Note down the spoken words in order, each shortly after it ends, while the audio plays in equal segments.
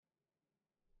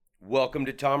Welcome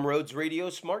to Tom Rhodes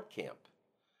Radio Smart Camp.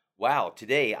 Wow,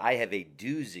 today I have a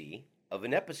doozy of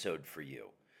an episode for you.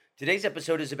 Today's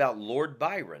episode is about Lord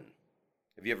Byron.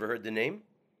 Have you ever heard the name?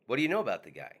 What do you know about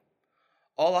the guy?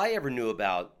 All I ever knew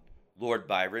about Lord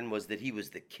Byron was that he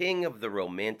was the king of the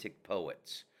romantic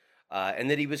poets, and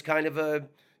that he was kind of a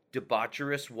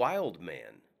debaucherous wild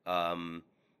man,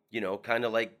 kind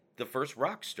of like the first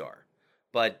rock star.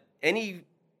 But any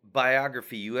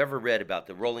biography you ever read about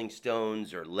the Rolling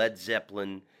Stones or Led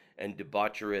Zeppelin and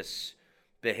debaucherous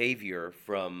behavior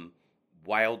from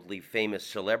wildly famous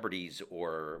celebrities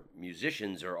or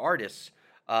musicians or artists,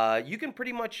 you can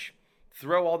pretty much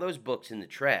throw all those books in the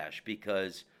trash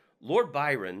because Lord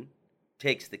Byron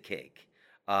takes the cake,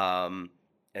 and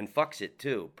fucks it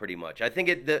too, pretty much. I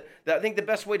think the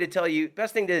best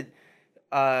thing to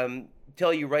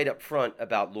tell you right up front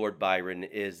about Lord Byron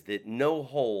is that no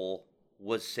hole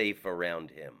was safe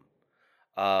around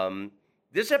him.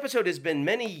 This episode has been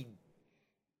many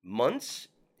months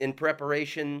in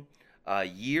preparation,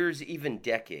 years, even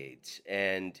decades.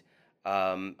 And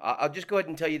I'll just go ahead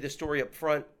and tell you the story up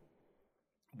front,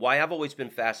 why I've always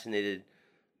been fascinated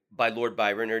by Lord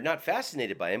Byron, or not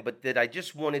fascinated by him, but that I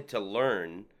just wanted to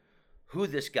learn who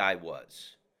this guy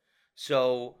was.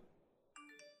 So,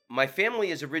 my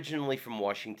family is originally from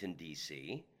Washington,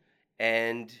 D.C.,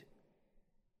 and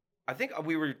I think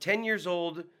we were 10 years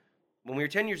old. When we were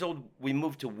 10 years old, we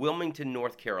moved to Wilmington,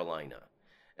 North Carolina.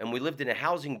 And we lived in a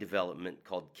housing development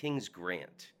called Kings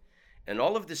Grant. And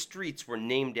all of the streets were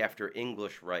named after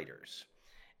English writers.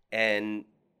 And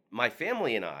my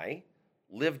family and I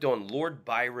lived on Lord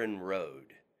Byron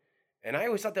Road. And I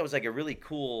always thought that was like a really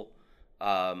cool,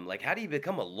 how do you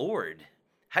become a lord?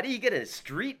 How do you get a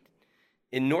street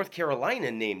in North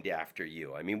Carolina named after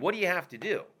you? I mean, what do you have to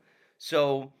do?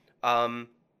 So,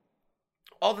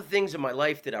 all the things in my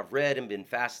life that I've read and been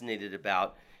fascinated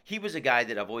about, he was a guy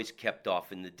that I've always kept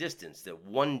off in the distance, that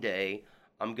one day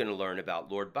I'm going to learn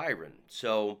about Lord Byron.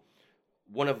 So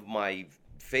one of my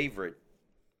favorite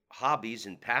hobbies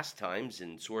and pastimes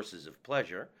and sources of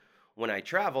pleasure when I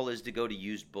travel is to go to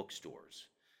used bookstores.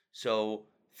 So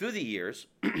through the years,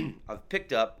 I've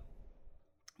picked up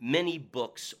many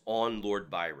books on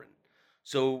Lord Byron.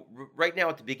 So right now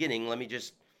at the beginning, let me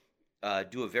just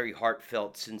do a very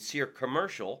heartfelt, sincere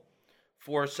commercial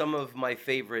for some of my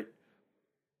favorite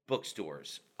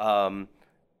bookstores. For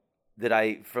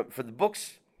the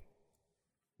books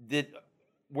that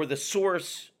were the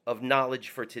source of knowledge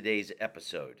for today's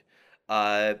episode.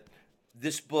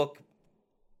 This book,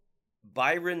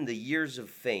 Byron, The Years of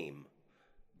Fame,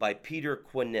 by Peter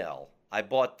Quinnell. I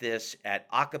bought this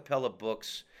at Acapella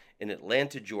Books in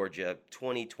Atlanta, Georgia,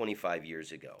 25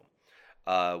 years ago.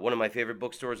 One of my favorite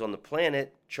bookstores on the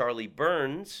planet, Charlie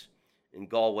Burns in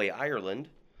Galway, Ireland.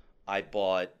 I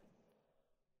bought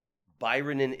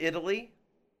Byron in Italy,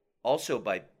 also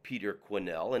by Peter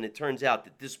Quinnell. And it turns out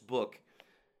that this book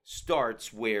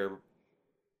starts where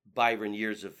Byron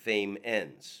Years of Fame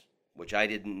ends, which I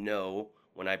didn't know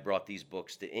when I brought these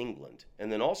books to England.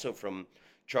 And then also from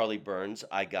Charlie Burns,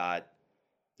 I got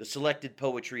the Selected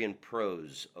Poetry and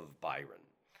Prose of Byron.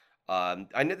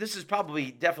 I know this is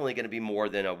definitely going to be more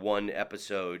than a one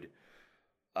episode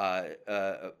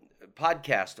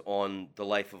podcast on the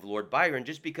life of Lord Byron,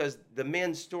 just because the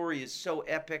man's story is so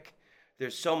epic.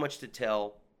 There's so much to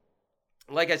tell.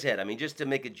 Like I said, I mean, just to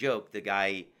make a joke, the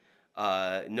guy,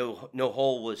 no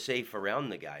hole was safe around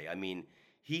the guy. I mean,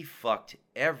 he fucked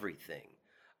everything.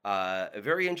 A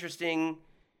very interesting.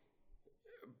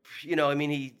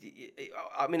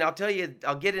 I'll tell you,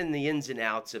 I'll get in the ins and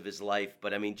outs of his life,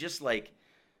 but I mean, just like,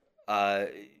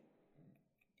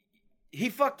 he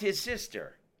fucked his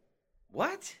sister.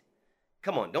 What?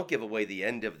 Come on, don't give away the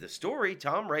end of the story,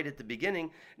 Tom, right at the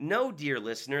beginning. No, dear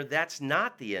listener, that's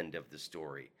not the end of the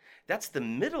story. That's the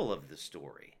middle of the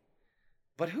story.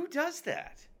 But who does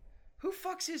that? Who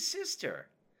fucks his sister?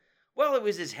 Well, it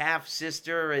was his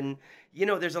half-sister, and,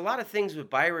 there's a lot of things with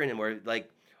Byron and where, like,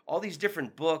 all these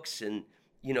different books and,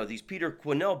 these Peter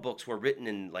Quinnell books were written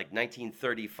in like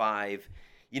 1935.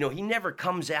 He never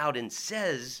comes out and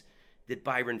says that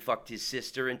Byron fucked his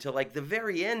sister until like the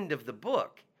very end of the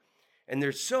book. And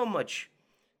there's so much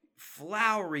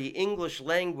flowery English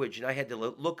language, and I had to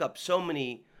look up so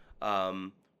many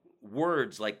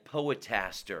words like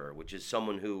poetaster, which is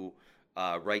someone who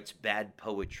writes bad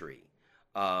poetry.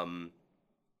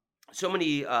 So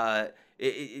many,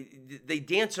 they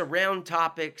dance around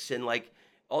topics, and like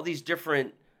all these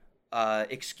different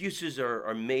excuses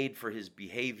are made for his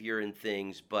behavior and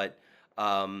things, but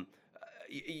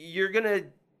you're going to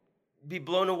be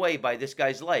blown away by this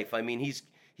guy's life. I mean,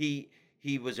 he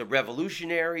he was a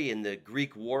revolutionary in the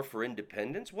Greek War for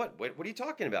Independence. What are you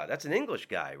talking about? That's an English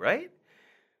guy, right?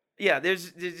 Yeah,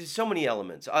 there's so many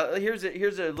elements. Here's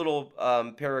a little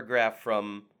paragraph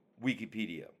from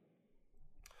Wikipedia.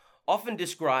 Often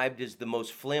described as the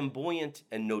most flamboyant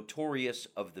and notorious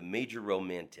of the major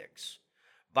romantics,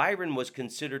 Byron was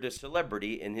considered a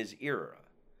celebrity in his era,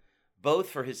 both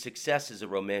for his success as a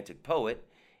romantic poet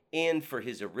and for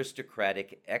his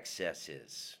aristocratic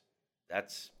excesses.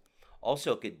 That's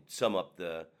also could sum up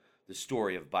the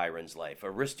story of Byron's life.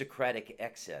 Aristocratic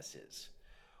excesses,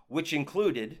 which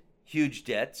included huge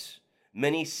debts,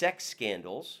 many sex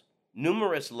scandals,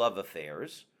 numerous love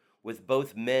affairs with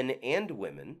both men and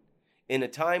women, in a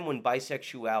time when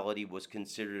bisexuality was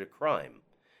considered a crime,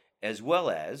 as well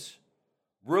as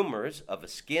rumors of a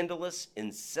scandalous,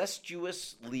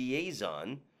 incestuous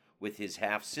liaison with his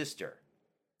half-sister.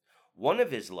 One of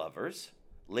his lovers,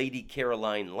 Lady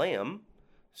Caroline Lamb,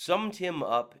 summed him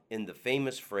up in the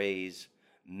famous phrase,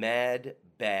 "mad,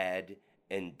 bad,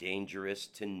 and dangerous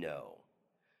to know."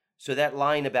 So that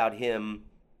line about him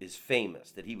is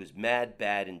famous, that he was mad,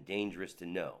 bad, and dangerous to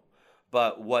know.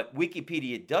 But what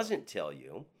Wikipedia doesn't tell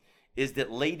you is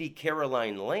that Lady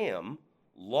Caroline Lamb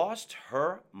lost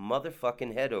her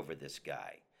motherfucking head over this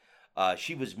guy.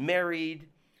 She was married.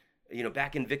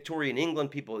 Back in Victorian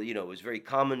England, people, it was very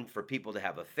common for people to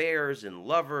have affairs and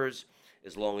lovers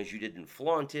as long as you didn't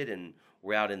flaunt it and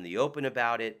were out in the open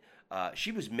about it.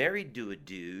 She was married to a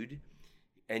dude,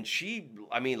 and she,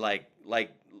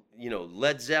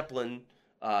 Led Zeppelin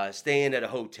staying at a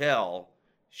hotel,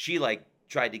 she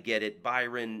tried to get at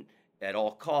Byron at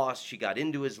all costs. She got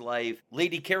into his life.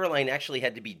 Lady Caroline actually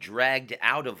had to be dragged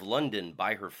out of London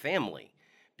by her family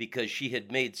because she had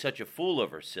made such a fool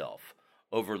of herself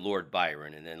over Lord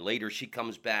Byron. And then later she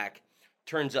comes back,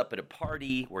 turns up at a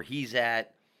party where he's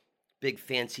at, big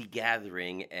fancy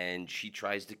gathering, and she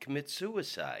tries to commit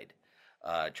suicide,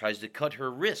 tries to cut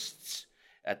her wrists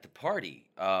at the party.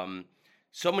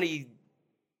 So many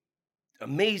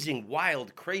amazing,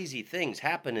 wild, crazy things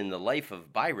happen in the life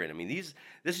of Byron. I mean,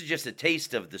 this is just a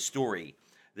taste of the story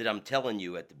that I'm telling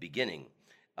you at the beginning,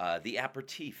 the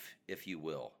aperitif, if you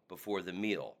will, before the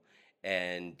meal.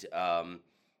 And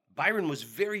Byron was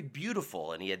very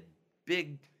beautiful, and he had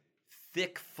big,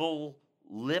 thick, full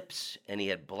lips, and he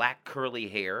had black, curly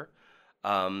hair.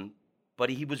 But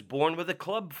he was born with a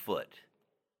club foot,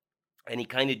 and he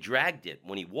kind of dragged it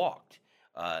when he walked.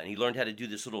 And he learned how to do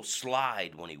this little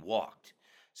slide when he walked.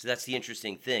 So that's the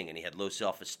interesting thing. And he had low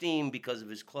self-esteem because of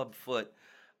his club foot.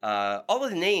 All of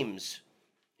the names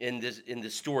in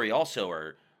this story also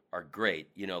are great.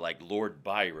 Like Lord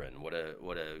Byron. What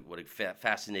a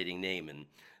fascinating name. And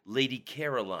Lady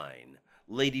Caroline,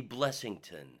 Lady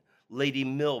Blessington, Lady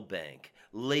Millbank,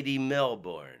 Lady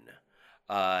Melbourne.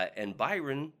 And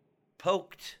Byron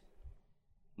poked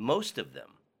most of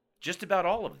them, just about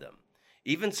all of them.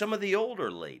 Even some of the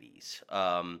older ladies.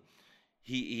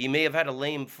 He may have had a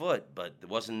lame foot, but there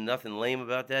wasn't nothing lame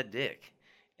about that dick.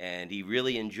 And he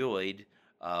really enjoyed,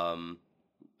 older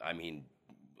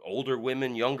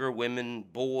women, younger women,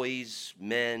 boys,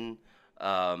 men.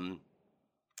 The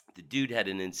dude had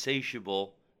an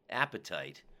insatiable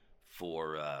appetite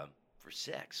for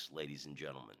sex, ladies and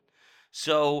gentlemen.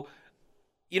 So,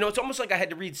 it's almost like I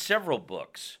had to read several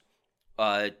books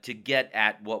to get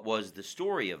at what was the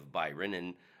story of Byron.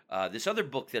 And this other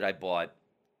book that I bought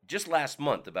just last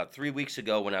month, about 3 weeks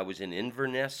ago when I was in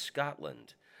Inverness,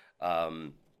 Scotland.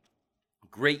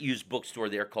 Great used bookstore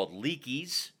there called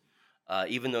Leakey's.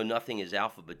 Even though nothing is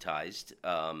alphabetized,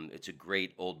 it's a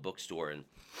great old bookstore. And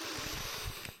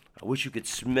I wish you could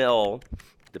smell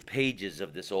the pages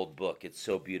of this old book. It's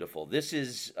so beautiful. This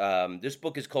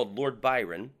book is called Lord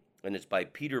Byron, and it's by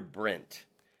Peter Brent.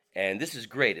 And this is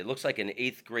great. It looks like an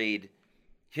 8th grade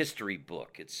history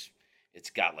book. It's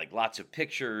got lots of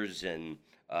pictures, and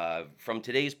from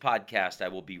today's podcast, I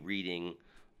will be reading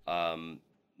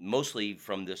mostly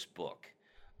from this book.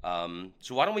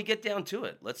 So why don't we get down to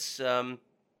it? Let's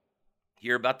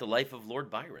hear about the life of Lord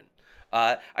Byron.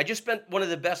 I just spent one of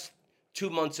the best 2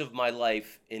 months of my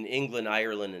life in England,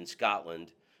 Ireland, and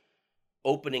Scotland,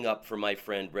 opening up for my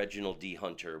friend Reginald D.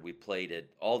 Hunter. We played at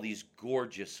all these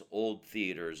gorgeous old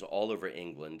theaters all over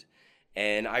England,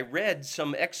 and I read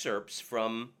some excerpts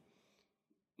from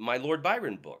my Lord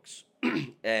Byron books.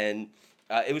 And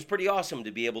it was pretty awesome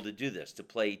to be able to do this, to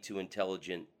play to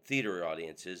intelligent theater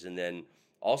audiences, and then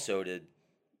also to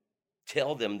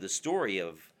tell them the story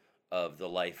of the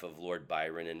life of Lord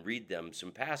Byron and read them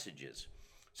some passages.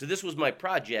 So this was my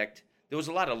project. There was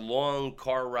a lot of long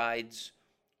car rides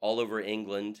all over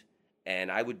England, and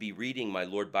I would be reading my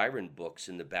Lord Byron books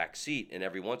in the back seat, and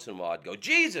every once in a while I'd go,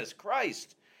 Jesus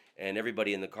Christ! And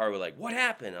everybody in the car were like, what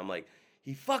happened? I'm like,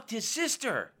 he fucked his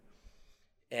sister.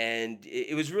 And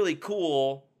it was really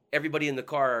cool. Everybody in the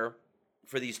car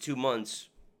for these 2 months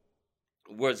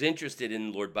was interested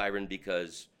in Lord Byron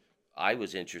because I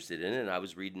was interested in it, and I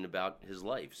was reading about his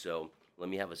life. So let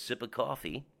me have a sip of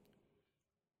coffee,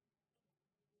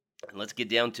 and let's get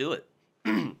down to it.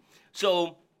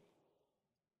 So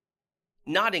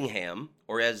Nottingham,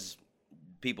 or as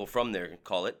people from there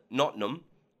call it, Nottingham,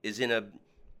 is in a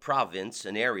province,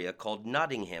 an area called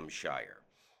Nottinghamshire.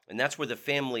 And that's where the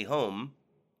family home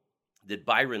that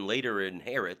Byron later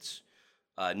inherits,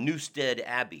 Newstead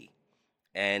Abbey.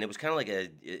 And it was kind of like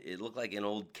it looked like an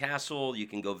old castle. You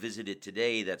can go visit it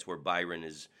today. That's where Byron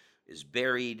is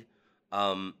buried.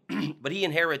 But he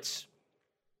inherits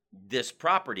this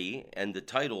property and the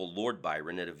title Lord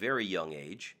Byron at a very young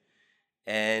age.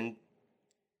 And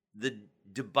the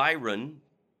de Byron,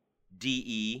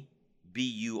 Deburun,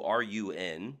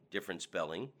 different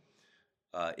spelling.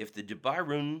 If the de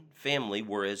Byron family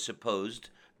were, as supposed,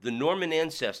 the Norman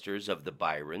ancestors of the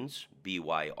Byrons,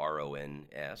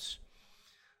 Byrons,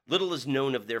 little is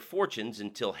known of their fortunes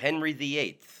until Henry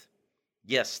VIII.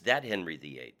 Yes, that Henry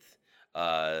VIII.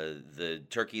 The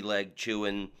turkey leg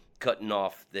chewing, cutting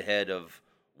off the head of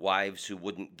wives who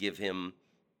wouldn't give him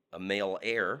a male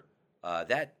heir.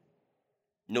 That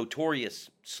notorious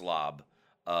slob,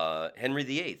 Henry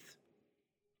VIII.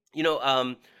 You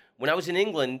know, when I was in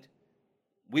England,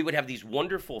 we would have these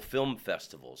wonderful film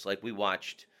festivals. Like we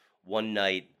watched one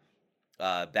night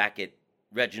back at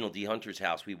Reginald D. Hunter's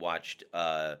house, we watched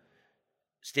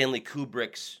Stanley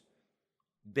Kubrick's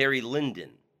Barry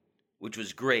Lyndon, which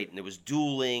was great. And there was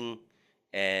dueling.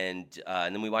 And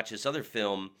then we watched this other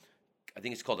film, I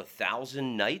think it's called A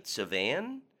Thousand Nights of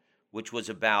Anne, which was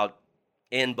about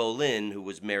Anne Boleyn, who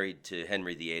was married to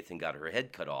Henry VIII and got her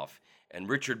head cut off. And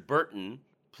Richard Burton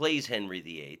plays Henry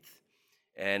VIII.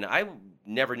 And I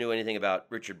never knew anything about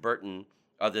Richard Burton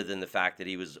other than the fact that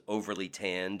he was overly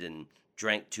tanned and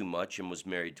drank too much and was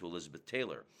married to Elizabeth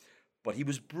Taylor. But he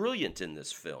was brilliant in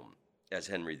this film as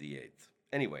Henry VIII.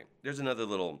 Anyway, there's another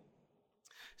little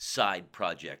side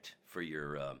project for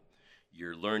your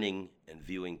learning and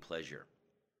viewing pleasure.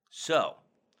 So,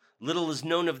 little is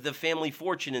known of the family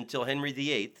fortune until Henry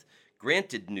VIII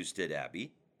granted Newstead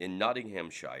Abbey in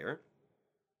Nottinghamshire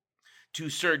to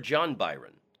Sir John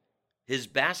Byron, his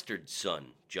bastard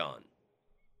son, John.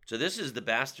 So this is the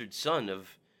bastard son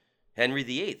of Henry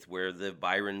VIII, where the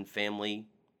Byron family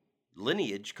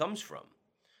lineage comes from.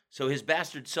 So his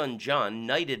bastard son, John,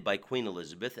 knighted by Queen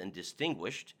Elizabeth and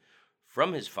distinguished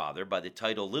from his father by the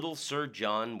title Little Sir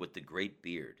John with the Great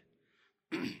Beard,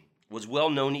 was well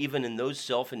known even in those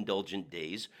self-indulgent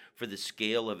days for the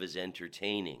scale of his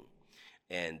entertaining.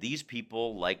 And these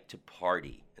people like to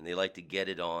party, and they like to get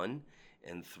it on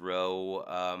and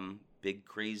throw big,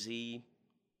 crazy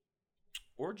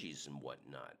orgies and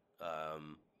whatnot.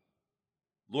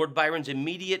 Lord Byron's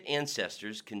immediate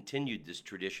ancestors continued this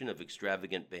tradition of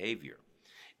extravagant behavior.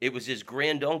 It was his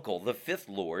granduncle, the fifth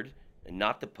Lord, and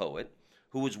not the poet,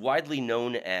 who was widely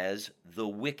known as the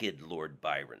Wicked Lord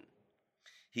Byron.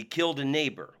 He killed a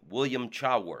neighbor, William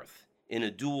Chaworth, in a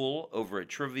duel over a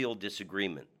trivial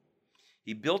disagreement.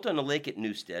 He built on a lake at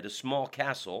Newstead a small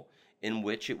castle in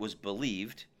which, it was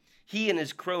believed, he and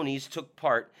his cronies took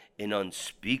part in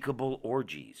unspeakable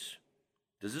orgies.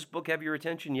 Does this book have your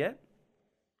attention yet?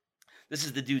 This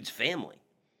is the dude's family.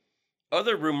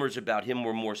 Other rumors about him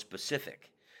were more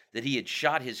specific, that he had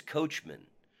shot his coachman,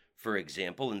 for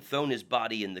example, and thrown his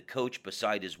body in the coach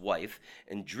beside his wife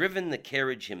and driven the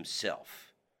carriage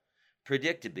himself.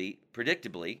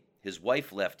 Predictably, his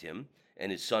wife left him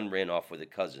and his son ran off with a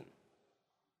cousin.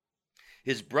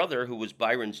 His brother, who was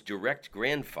Byron's direct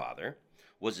grandfather,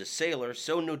 was a sailor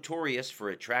so notorious for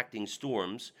attracting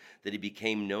storms that he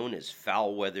became known as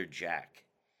Foul-Weather Jack,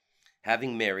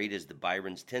 having married, as the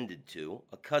Byrons tended to,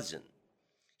 a cousin.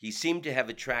 He seemed to have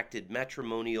attracted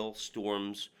matrimonial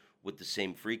storms with the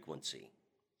same frequency,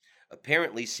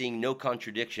 apparently seeing no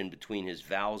contradiction between his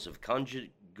vows of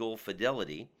conjugal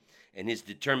fidelity and his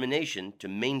determination to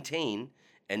maintain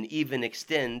and even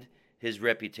extend his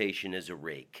reputation as a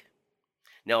rake.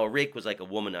 Now, a rake was like a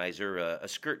womanizer, a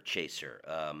skirt chaser.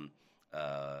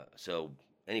 So,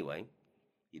 anyway,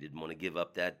 he didn't want to give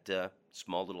up that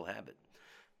small little habit.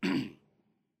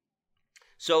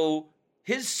 So,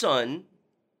 his son,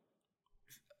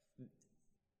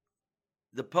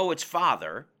 the poet's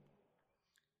father,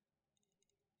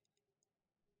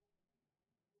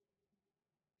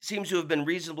 seems to have been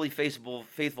reasonably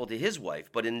faithful to his wife,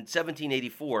 but in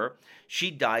 1784,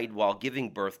 she died while giving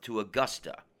birth to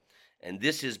Augusta. And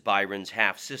this is Byron's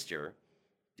half sister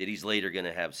that he's later going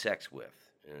to have sex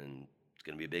with. And it's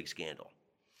going to be a big scandal.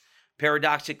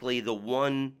 Paradoxically,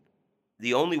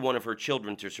 the only one of her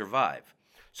children to survive.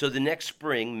 So the next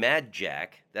spring, Mad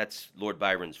Jack, that's Lord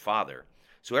Byron's father.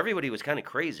 So everybody was kind of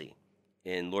crazy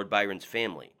in Lord Byron's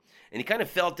family. And he kind of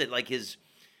felt that like his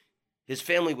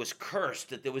family was cursed,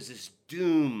 that there was this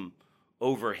doom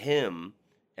over him,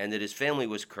 and that his family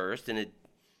was cursed, and it's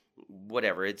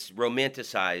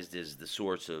romanticized as the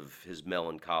source of his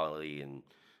melancholy and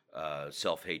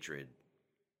self-hatred.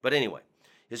 But anyway,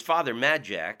 his father, Mad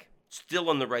Jack, still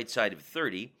on the right side of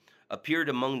 30, appeared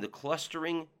among the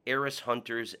clustering heiress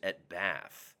hunters at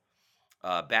Bath.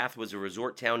 Bath was a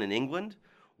resort town in England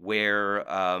where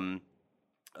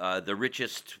the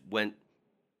richest went,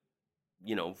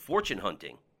 fortune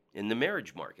hunting in the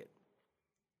marriage market.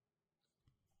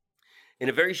 In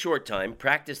a very short time,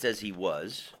 practiced as he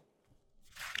was,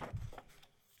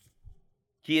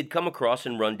 he had come across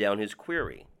and run down his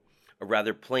query, a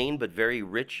rather plain but very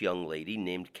rich young lady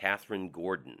named Catherine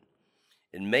Gordon.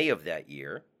 In May of that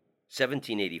year,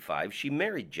 1785, she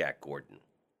married Jack Gordon.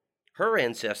 Her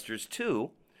ancestors,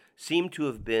 too, seem to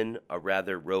have been a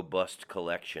rather robust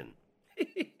collection.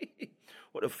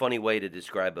 What a funny way to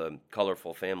describe a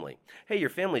colorful family. Hey, your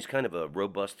family's kind of a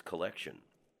robust collection.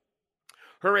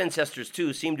 Her ancestors,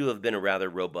 too, seem to have been a rather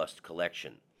robust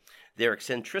collection. Their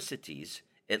eccentricities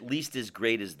at least as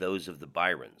great as those of the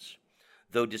Byrons,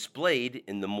 though displayed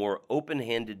in the more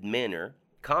open-handed manner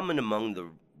common among the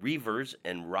reivers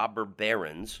and robber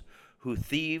barons who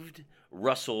thieved,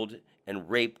 rustled, and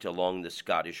raped along the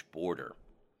Scottish border.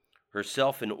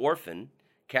 Herself an orphan,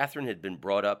 Catherine had been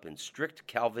brought up in strict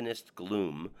Calvinist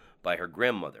gloom by her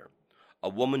grandmother, a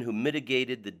woman who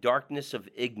mitigated the darkness of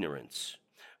ignorance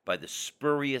by the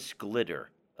spurious glitter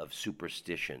of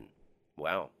superstition.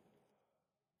 Wow.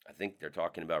 I think they're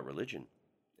talking about religion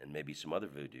and maybe some other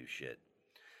voodoo shit.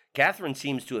 Catherine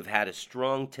seems to have had a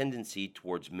strong tendency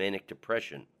towards manic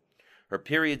depression, her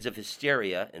periods of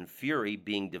hysteria and fury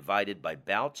being divided by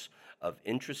bouts of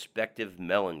introspective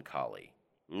melancholy.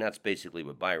 And that's basically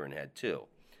what Byron had, too.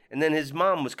 And then his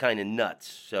mom was kind of nuts,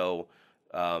 so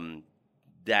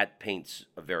that paints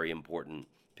a very important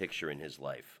picture in his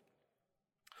life.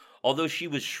 Although she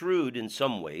was shrewd in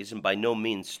some ways and by no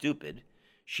means stupid,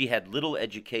 she had little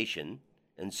education,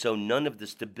 and so none of the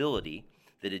stability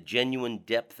that a genuine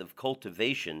depth of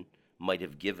cultivation might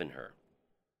have given her.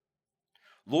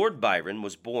 Lord Byron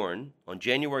was born on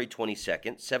January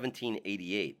 22nd,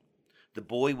 1788. The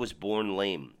boy was born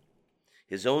lame.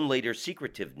 His own later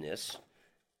secretiveness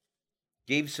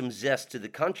gave some zest to the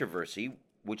controversy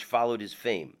which followed his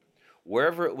fame,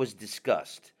 wherever it was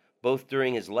discussed, both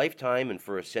during his lifetime and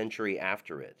for a century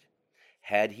after it.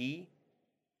 Had he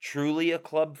truly a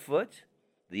club foot?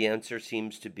 The answer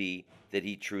seems to be that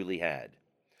he truly had.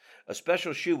 A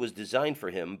special shoe was designed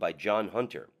for him by John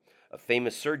Hunter, a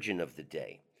famous surgeon of the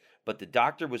day, but the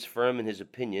doctor was firm in his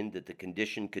opinion that the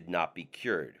condition could not be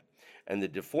cured, and the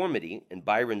deformity in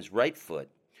Byron's right foot,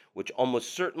 which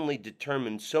almost certainly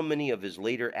determined so many of his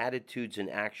later attitudes and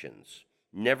actions,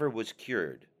 never was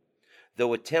cured,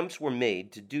 though attempts were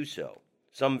made to do so,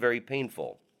 some very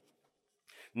painful.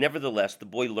 Nevertheless, the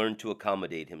boy learned to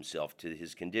accommodate himself to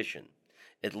his condition,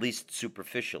 at least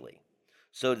superficially,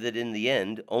 so that in the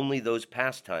end only those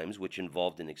pastimes which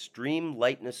involved an extreme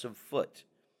lightness of foot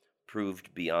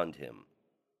proved beyond him.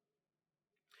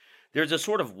 There's a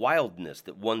sort of wildness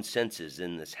that one senses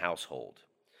in this household,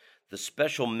 the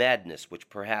special madness which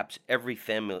perhaps every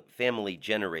family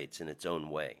generates in its own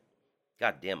way.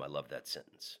 God damn, I love that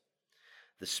sentence.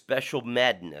 The special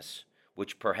madness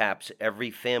which perhaps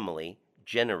every family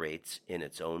generates in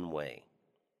its own way.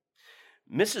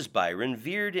 Mrs. Byron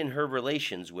veered in her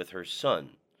relations with her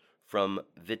son from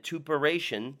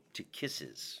vituperation to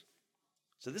kisses.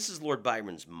 So this is Lord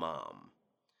Byron's mom.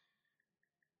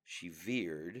 She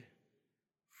veered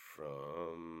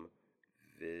from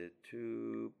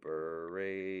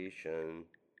vituperation.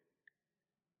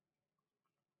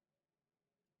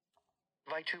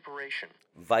 Vituperation.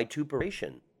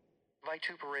 Vituperation.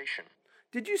 Vituperation.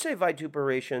 Did you say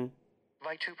vituperation?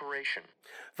 Vituperation.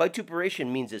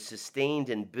 Vituperation means a sustained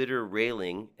and bitter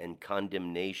railing and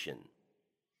condemnation.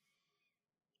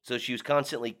 So she was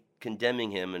constantly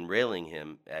condemning him and railing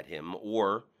him at him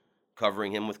or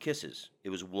covering him with kisses.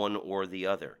 It was one or the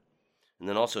other. And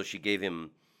then also she gave him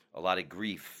a lot of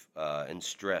grief and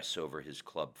stress over his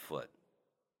club foot.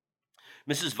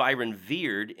 Mrs. Byron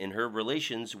veered in her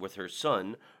relations with her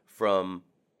son from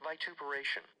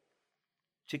Vituperation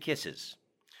to kisses.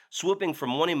 swooping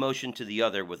from one emotion to the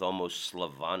other with almost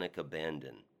Slavonic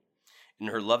abandon. In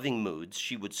her loving moods,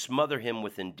 she would smother him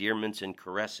with endearments and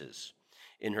caresses.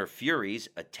 In her furies,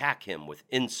 attack him with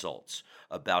insults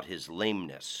about his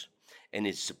lameness and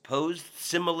his supposed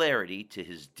similarity to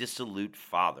his dissolute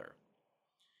father.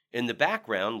 In the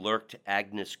background lurked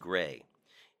Agnes Grey,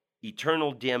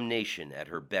 eternal damnation at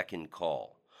her beck and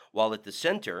call, while at the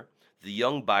center the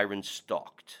young Byron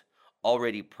stalked,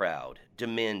 already proud,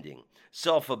 demanding,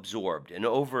 self-absorbed, and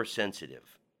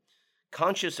oversensitive,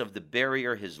 conscious of the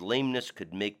barrier his lameness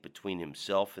could make between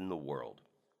himself and the world.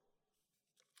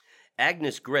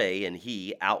 Agnes Grey and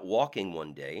he, out walking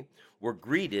one day, were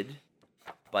greeted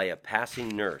by a passing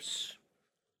nurse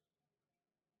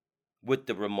with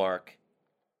the remark,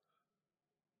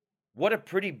 "What a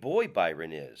pretty boy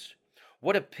Byron is!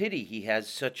 What a pity he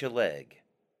has such a leg!"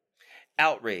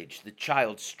 Outraged, the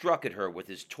child struck at her with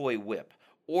his toy whip,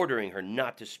 ordering her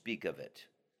not to speak of it.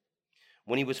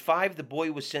 When he was 5, the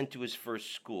boy was sent to his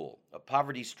first school, a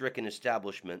poverty-stricken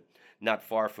establishment not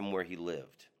far from where he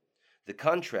lived. The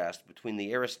contrast between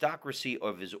the aristocracy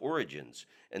of his origins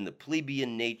and the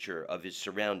plebeian nature of his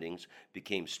surroundings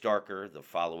became starker the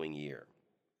following year.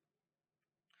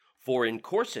 For in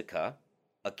Corsica,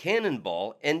 a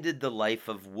cannonball ended the life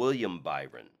of William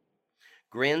Byron,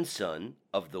 grandson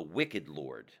of the wicked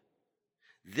lord.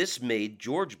 This made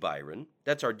George Byron,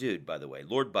 that's our dude, by the way,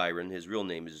 Lord Byron, his real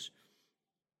name is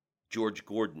George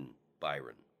Gordon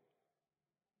Byron.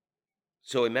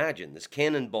 So imagine, this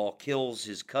cannonball kills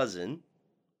his cousin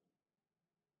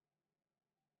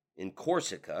in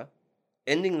Corsica,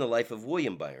 ending the life of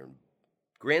William Byron,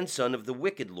 grandson of the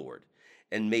wicked lord,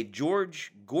 and made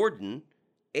George Gordon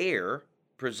heir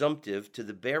presumptive to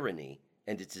the barony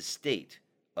and its estate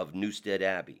of Newstead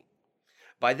Abbey.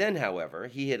 By then, however,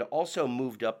 he had also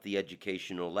moved up the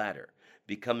educational ladder,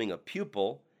 becoming a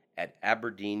pupil at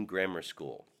Aberdeen Grammar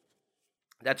School.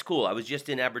 That's cool. I was just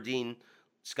in Aberdeen,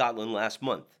 Scotland last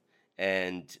month,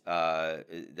 and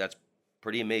that's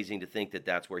pretty amazing to think that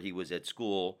that's where he was at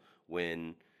school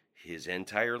when his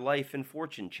entire life and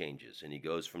fortune changes, and he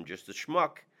goes from just a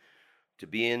schmuck to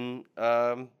being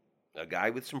a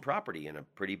guy with some property in a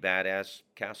pretty badass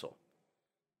castle.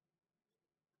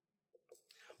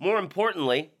 More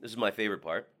importantly, this is my favorite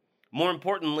part, more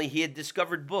importantly, he had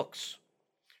discovered books.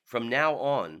 From now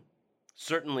on,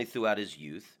 certainly throughout his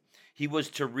youth, he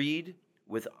was to read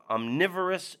with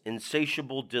omnivorous,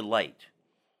 insatiable delight,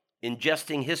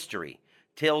 ingesting history,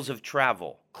 tales of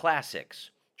travel,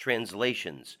 classics,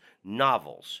 translations,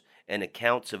 novels, and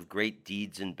accounts of great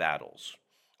deeds and battles,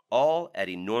 all at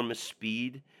enormous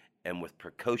speed and with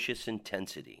precocious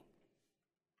intensity.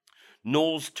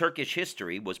 Knowles' Turkish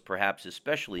history was perhaps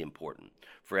especially important,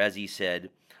 for as he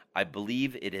said, "I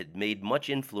believe it had made much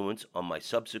influence on my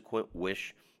subsequent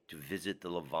wish to visit the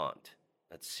Levant,"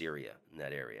 that's Syria, in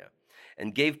that area,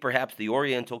 "and gave perhaps the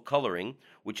oriental coloring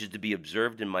which is to be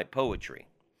observed in my poetry.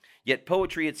 Yet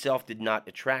poetry itself did not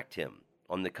attract him.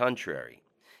 On the contrary,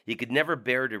 he could never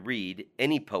bear to read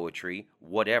any poetry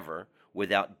whatever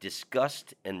without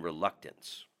disgust and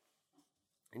reluctance."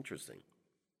 Interesting.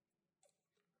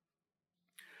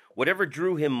 Whatever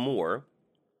drew him more,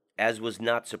 as was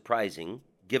not surprising,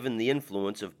 given the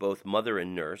influence of both mother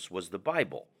and nurse, was the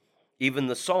Bible. Even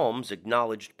the Psalms,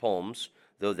 acknowledged poems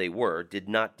though they were, did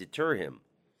not deter him.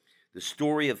 The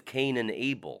story of Cain and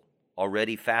Abel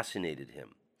already fascinated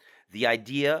him. The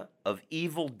idea of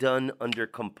evil done under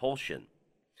compulsion,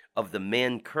 of the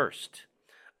man cursed,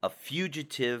 a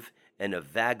fugitive and a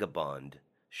vagabond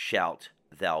shalt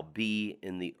thou be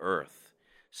in the earth,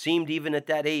 seemed even at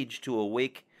that age to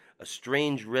awake a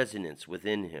strange resonance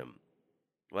within him.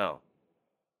 Well,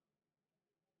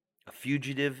 a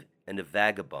fugitive and a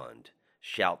vagabond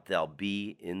shalt thou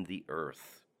be in the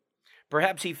earth.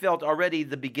 Perhaps he felt already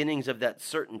the beginnings of that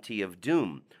certainty of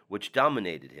doom which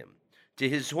dominated him, to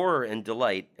his horror and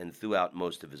delight, and throughout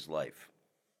most of his life.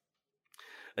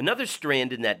 Another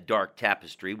strand in that dark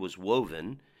tapestry was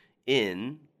woven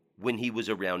in when he was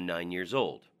around 9 years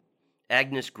old.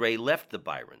 Agnes Grey left the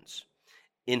Byrons.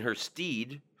 In her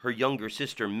stead, her younger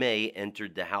sister May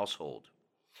entered the household.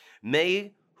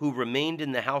 May, who remained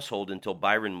in the household until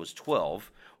Byron was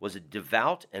 12, was as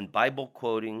devout and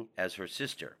Bible-quoting as her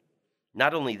sister.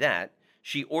 Not only that,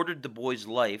 she ordered the boy's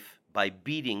life by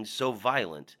beatings so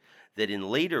violent that in the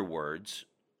later words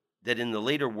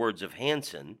of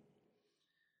Hanson,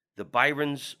 the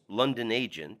Byrons' London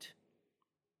agent,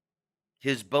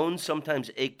 his bones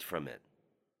sometimes ached from it.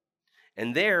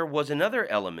 And there was another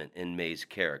element in May's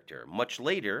character. Much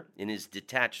later, in his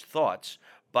detached thoughts,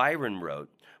 Byron wrote,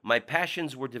 "My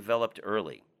passions were developed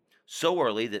early, so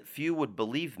early that few would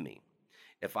believe me.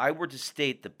 if I were to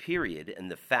state the period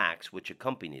and the facts which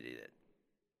accompanied it.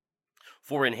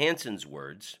 For in Hanson's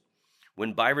words,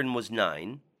 when Byron was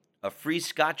 9, a free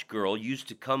Scotch girl used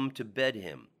to come to bed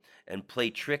him and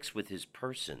play tricks with his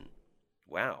person.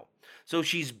 Wow. So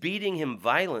she's beating him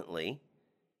violently,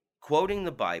 quoting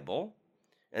the Bible,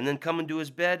 and then coming to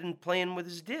his bed and playing with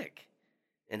his dick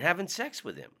and having sex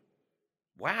with him.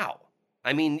 Wow.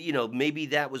 I mean, maybe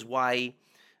that was why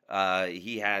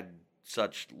he had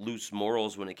such loose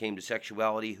morals when it came to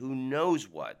sexuality. Who knows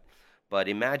what? But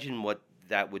imagine what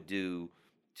that would do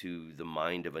to the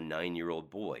mind of a 9-year-old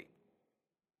boy.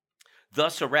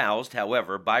 Thus aroused,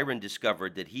 however, Byron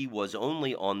discovered that he was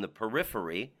only on the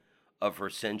periphery of her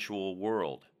sensual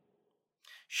world,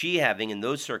 she having in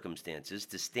those circumstances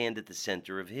to stand at the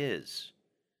center of his.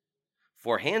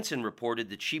 For Hanson reported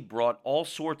that she brought all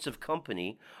sorts of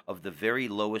company of the very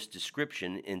lowest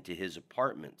description into his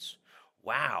apartments.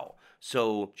 Wow.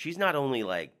 So she's not only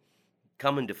like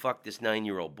coming to fuck this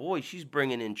 9-year-old boy, she's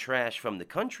bringing in trash from the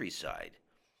countryside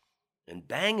and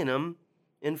banging him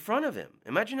in front of him.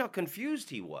 Imagine how confused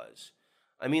he was.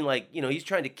 I mean, he's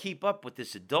trying to keep up with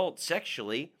this adult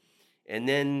sexually, and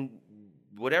then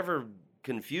whatever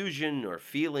confusion or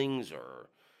feelings or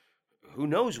who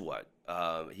knows what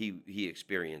he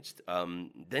experienced,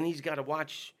 then he's got to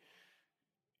watch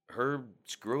her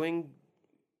screwing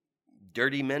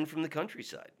dirty men from the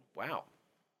countryside. Wow.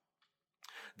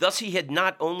 Thus he had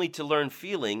not only to learn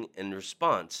feeling and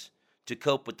response to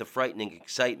cope with the frightening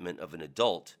excitement of an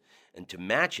adult and to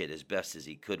match it as best as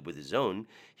he could with his own,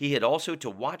 he had also to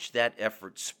watch that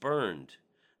effort spurned,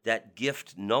 that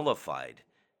gift nullified,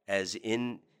 as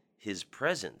in his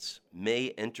presence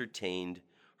May entertained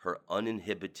her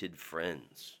uninhibited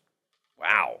friends.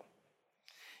 Wow.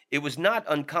 It was not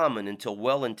uncommon until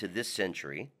well into this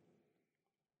century,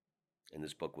 and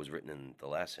this book was written in the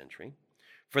last century,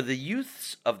 for the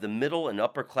youths of the middle and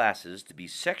upper classes to be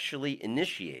sexually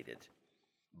initiated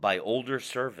by older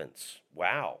servants.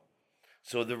 Wow.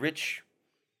 So the rich,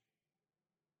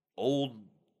 old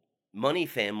money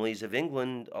families of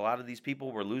England, a lot of these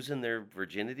people were losing their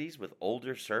virginities with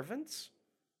older servants?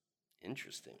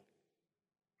 Interesting.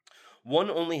 One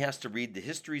only has to read the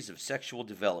histories of sexual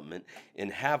development in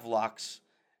Havelock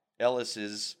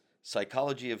Ellis's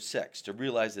Psychology of Sex to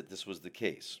realize that this was the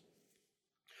case.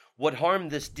 What harm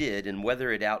this did and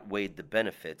whether it outweighed the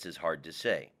benefits is hard to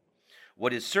say.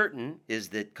 What is certain is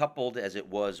that, coupled as it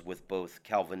was with both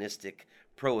Calvinistic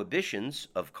prohibitions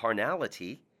of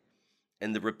carnality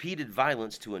and the repeated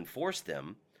violence to enforce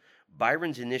them,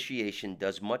 Byron's initiation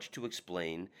does much to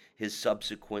explain his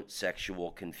subsequent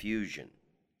sexual confusion.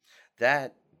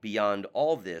 That, beyond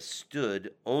all this,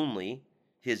 stood only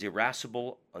his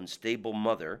irascible, unstable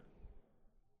mother,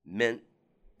 meant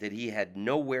that he had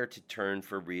nowhere to turn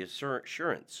for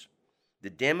reassurance. The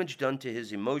damage done to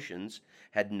his emotions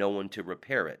had no one to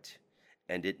repair it,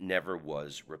 and it never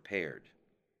was repaired.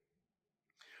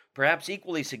 Perhaps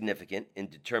equally significant in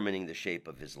determining the shape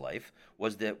of his life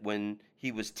was that when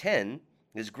he was 10,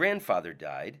 his grandfather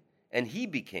died, and he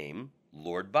became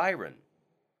Lord Byron.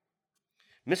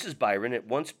 Mrs. Byron at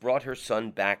once brought her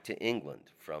son back to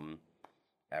England from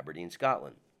Aberdeen,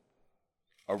 Scotland.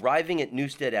 Arriving at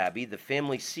Newstead Abbey, the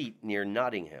family seat near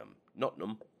Nottingham,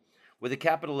 with a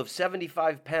capital of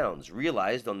 £75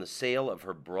 realized on the sale of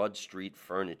her Broad Street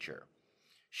furniture.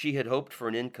 She had hoped for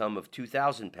an income of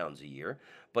 £2,000 a year,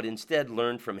 but instead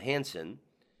learned from Hanson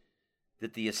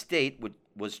that the estate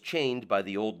was chained by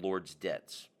the old lord's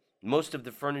debts. Most of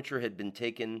the furniture had been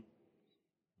taken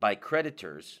by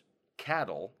creditors.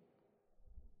 Cattle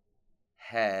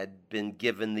had been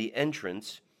given the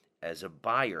entrance as a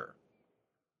buyer.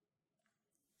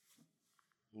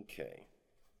 Okay.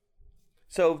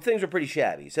 So things are pretty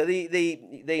shabby. So they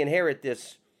inherit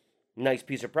this nice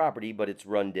piece of property, but it's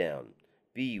run down.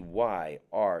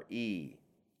 B-Y-R-E.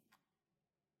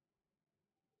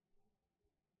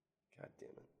 God damn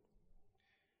it.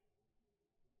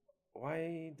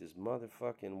 Why does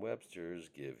motherfucking Webster's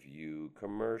give you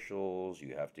commercials?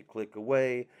 You have to click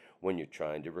away when you're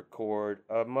trying to record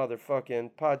a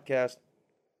motherfucking podcast.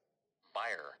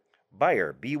 Buyer.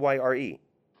 Buyer. B-Y-R-E.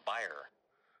 Buyer.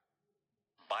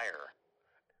 Buyer.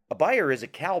 A buyer is a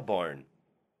cow barn.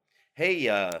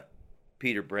 Hey,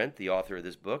 Peter Brent, the author of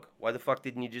this book, why the fuck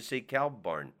didn't you just say cow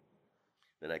barn?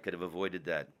 Then I could have avoided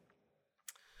that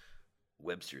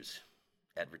Webster's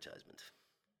advertisement.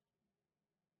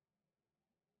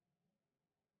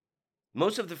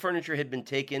 Most of the furniture had been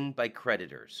taken by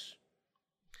creditors.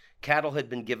 Cattle had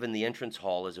been given the entrance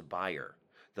hall as a buyer.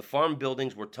 The farm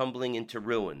buildings were tumbling into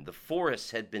ruin. The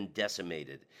forests had been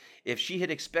decimated. If she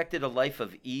had expected a life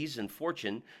of ease and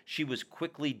fortune, she was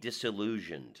quickly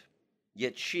disillusioned.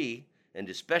 Yet she, and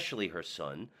especially her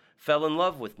son, fell in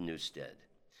love with Newstead.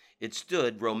 It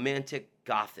stood romantic,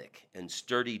 Gothic, and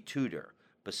sturdy Tudor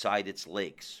beside its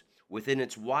lakes, within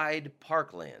its wide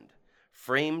parkland,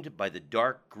 framed by the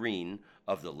dark green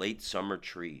of the late summer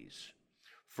trees.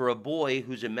 For a boy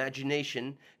whose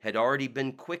imagination had already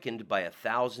been quickened by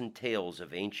 1,000 tales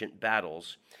of ancient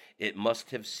battles, it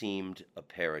must have seemed a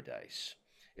paradise,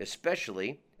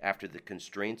 especially after the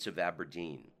constraints of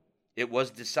Aberdeen. It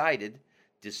was decided,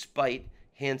 despite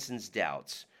Hanson's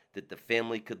doubts, that the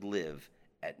family could live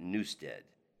at Newstead,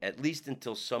 at least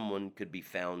until someone could be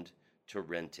found to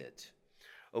rent it.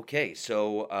 Okay,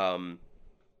 so I'm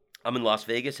in Las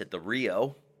Vegas at the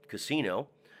Rio Casino,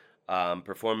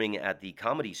 performing at the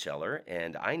Comedy Cellar,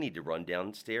 and I need to run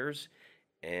downstairs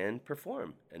and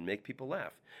perform and make people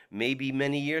laugh. Maybe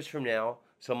many years from now,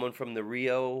 someone from the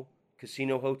Rio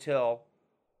Casino Hotel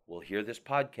will hear this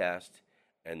podcast,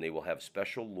 and they will have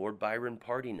special Lord Byron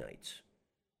party nights.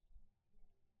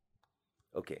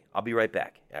 Okay, I'll be right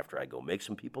back after I go make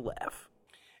some people laugh.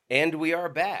 And we are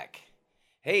back.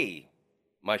 Hey,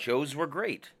 my shows were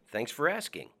great. Thanks for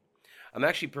asking. I'm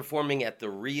actually performing at the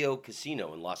Rio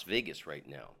Casino in Las Vegas right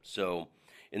now. So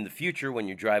in the future, when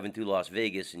you're driving through Las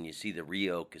Vegas and you see the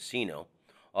Rio Casino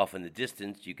off in the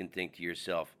distance, you can think to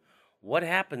yourself, what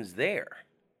happens there?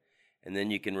 And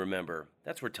then you can remember,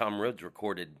 that's where Tom Rhodes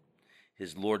recorded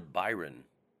his Lord Byron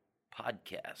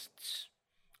podcasts.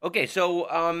 Okay,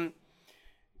 so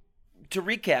to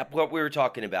recap what we were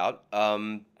talking about,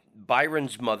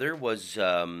 Byron's mother was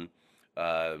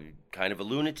kind of a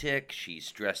lunatic. She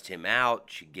stressed him out.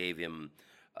 She gave him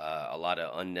a lot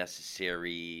of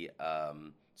unnecessary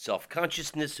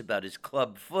self-consciousness about his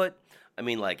club foot. I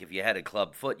mean, like, if you had a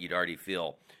club foot, you'd already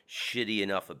feel shitty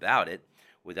enough about it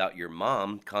without your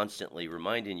mom constantly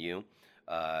reminding you,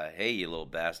 hey, you little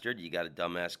bastard, you got a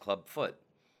dumbass club foot.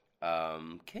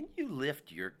 Can you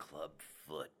lift your club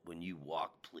foot when you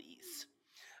walk, please?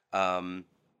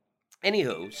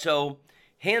 Anywho, so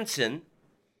Hanson,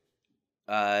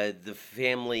 the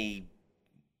family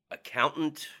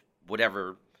accountant,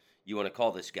 whatever you want to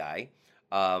call this guy,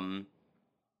 a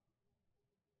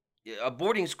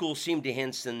boarding school seemed to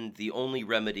Hanson the only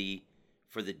remedy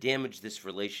for the damage this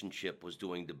relationship was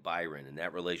doing to Byron, and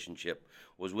that relationship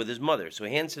was with his mother. So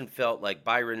Hanson felt like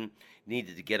Byron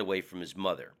needed to get away from his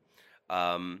mother.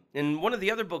 In one of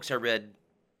the other books I read,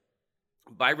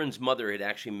 Byron's mother had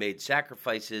actually made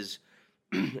sacrifices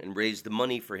and raised the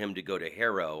money for him to go to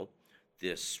Harrow,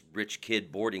 this rich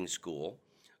kid boarding school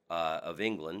of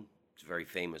England. It's a very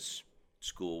famous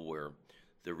school where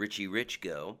the richy rich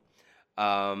go.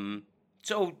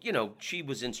 So, you know, she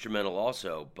was instrumental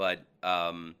also, but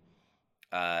Byron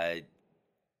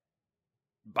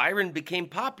became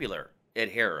popular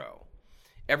at Harrow.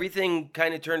 Everything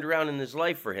kind of turned around in his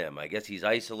life for him. I guess he's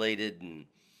isolated and,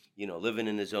 you know, living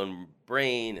in his own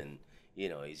brain, and, you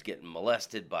know, he's getting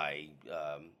molested by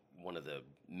one of the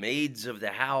maids of the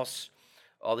house,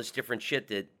 all this different shit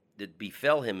that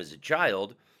befell him as a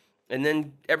child, and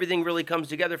then everything really comes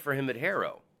together for him at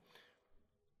Harrow.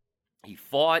 He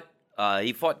fought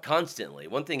constantly.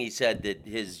 One thing he said, that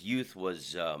his youth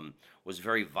was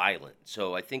very violent.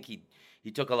 So I think he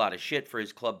took a lot of shit for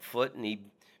his club foot, and he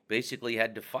basically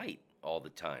had to fight all the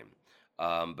time.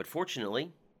 But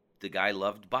fortunately, the guy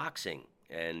loved boxing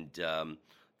and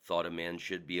thought a man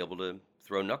should be able to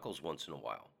throw knuckles once in a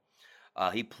while.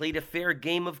 He played a fair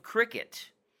game of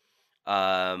cricket.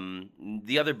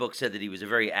 The other book said that he was a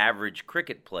very average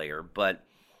cricket player, but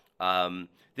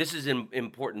this is an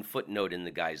important footnote in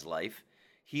the guy's life.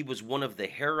 He was one of the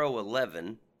Harrow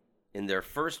 11 in their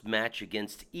first match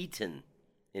against Eton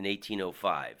in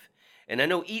 1805. And I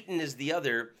know Eton is the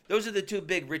other. Those are the two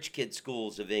big rich kid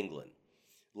schools of England.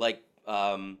 Like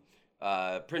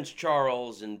Prince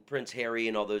Charles and Prince Harry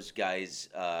and all those guys.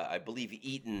 I believe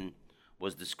Eton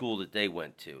was the school that they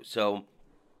went to. So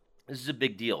this is a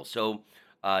big deal. So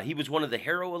he was one of the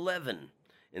Harrow 11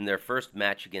 in their first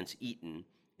match against Eton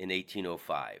in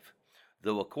 1805.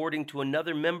 Though according to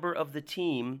another member of the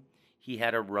team, he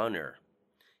had a runner,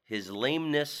 his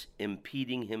lameness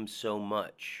impeding him so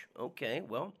much. Okay,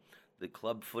 well, the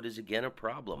club foot is again a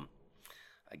problem.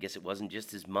 I guess it wasn't just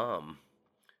his mom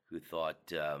who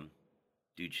thought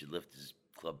dude should lift his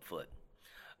club foot.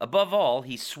 Above all,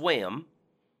 he swam,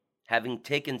 having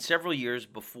taken several years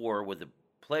before with a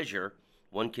pleasure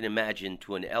one can imagine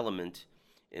to an element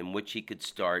in which he could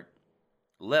start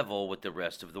level with the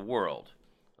rest of the world.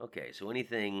 Okay, so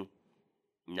anything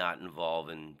not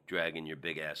involving dragging your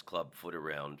big ass club foot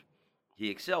around, he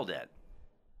excelled at.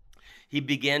 He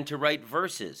began to write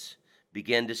verses,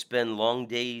 began to spend long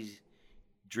days,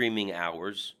 dreaming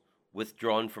hours,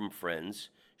 withdrawn from friends,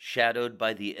 shadowed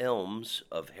by the elms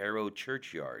of Harrow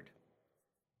churchyard.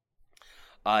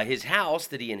 His house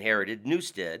that he inherited,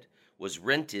 Newstead, was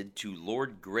rented to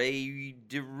Lord Grey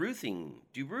de Ruthyn.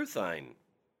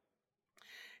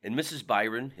 And Mrs.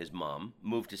 Byron, his mom,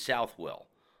 moved to Southwell,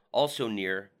 also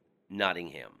near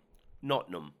Nottingham,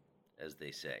 as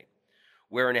they say,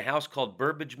 where in a house called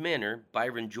Burbage Manor,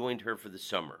 Byron joined her for the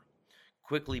summer.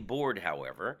 Quickly bored,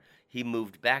 however, he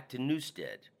moved back to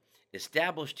Newstead,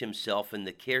 established himself in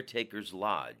the caretaker's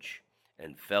lodge,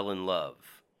 and fell in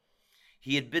love.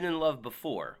 He had been in love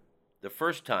before, the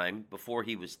first time before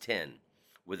he was 10,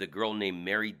 with a girl named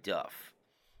Mary Duff.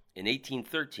 In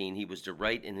 1813, he was to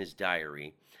write in his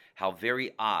diary, "How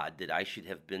very odd that I should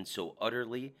have been so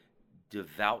utterly,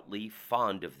 devoutly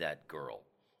fond of that girl,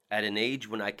 at an age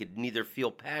when I could neither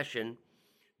feel passion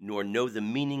nor know the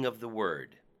meaning of the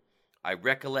word. I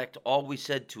recollect all we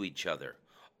said to each other,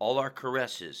 all our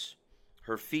caresses,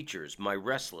 her features, my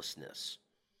restlessness."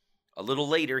 A little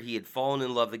later, he had fallen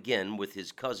in love again with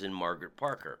his cousin Margaret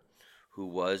Parker, who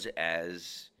was,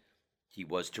 as he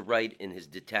was to write in his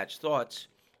detached thoughts,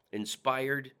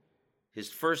 inspired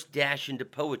his first dash into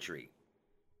poetry.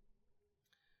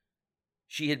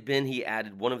 She had been, he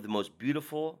added, one of the most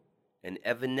beautiful and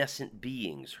evanescent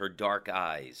beings, her dark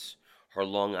eyes, her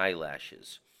long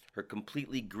eyelashes, her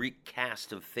completely Greek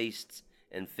cast of face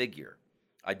and figure.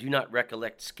 I do not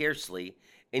recollect scarcely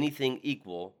anything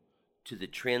equal to the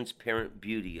transparent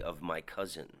beauty of my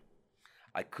cousin.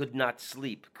 I could not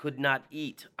sleep, could not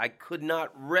eat, I could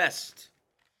not rest.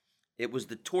 It was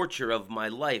the torture of my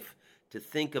life to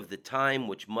think of the time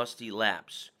which must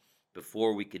elapse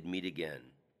before we could meet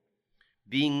again,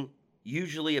 being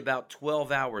usually about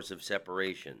 12 hours of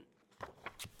separation.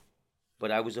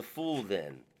 But I was a fool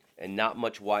then, and not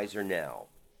much wiser now.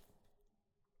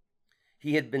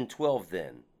 He had been 12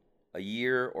 then. A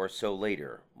year or so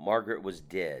later, Margaret was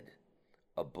dead,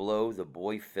 a blow the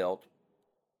boy felt,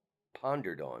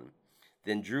 pondered on,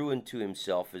 then drew into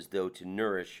himself as though to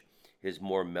nourish his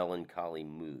more melancholy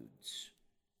moods.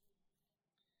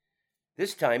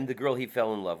 This time, the girl he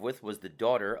fell in love with was the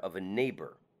daughter of a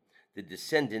neighbor, the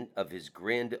descendant of his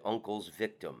grand-uncle's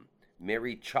victim,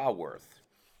 Mary Chaworth.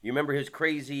 You remember his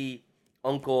crazy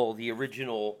uncle, the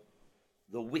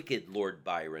wicked Lord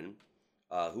Byron,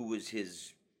 who was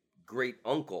his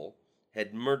great-uncle,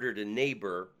 had murdered a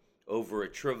neighbor over a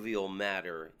trivial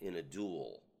matter in a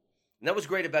duel. And that was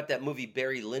great about that movie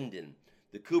Barry Lyndon,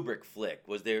 the Kubrick flick,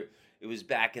 was there. It was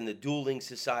back in the dueling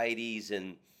societies,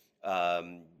 and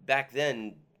back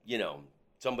then,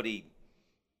 somebody,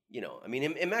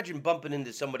 imagine bumping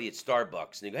into somebody at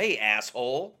Starbucks, and they go, "Hey,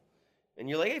 asshole," and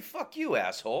you're like, "Hey, fuck you,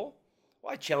 asshole.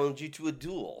 Well, I challenge you to a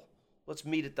duel. Let's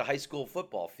meet at the high school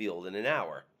football field in an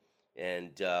hour,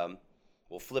 and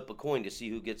we'll flip a coin to see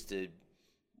who gets to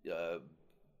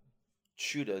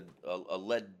shoot a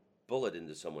lead bullet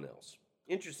into someone else."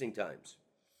 Interesting times.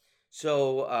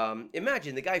 So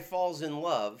imagine the guy falls in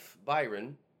love,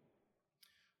 Byron,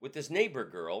 with this neighbor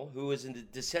girl who is a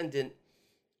descendant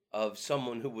of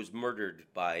someone who was murdered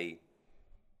by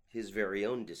his very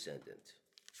own descendant.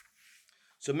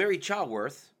 So Mary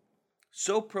Chaworth,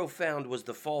 so profound was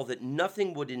the fall that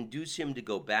nothing would induce him to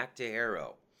go back to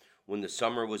Harrow when the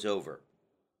summer was over.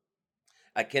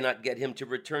 "I cannot get him to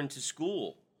return to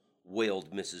school,"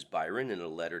 wailed Mrs. Byron in a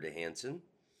letter to Hanson.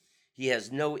 "He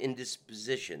has no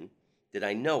indisposition that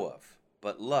I know of,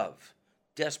 but love,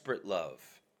 desperate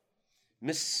love."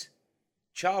 Miss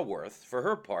Chaworth, for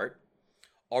her part,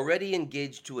 already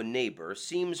engaged to a neighbor,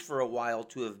 seems for a while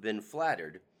to have been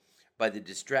flattered by the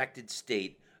distracted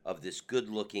state of this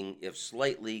good-looking, if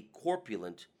slightly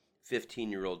corpulent,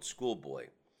 15-year-old schoolboy.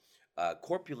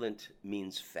 Corpulent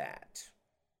means fat.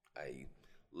 I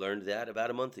learned that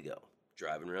about a month ago,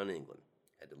 driving around England.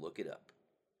 Had to look it up.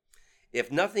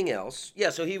 If nothing else,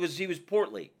 so he was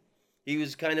portly. He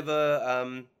was kind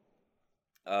of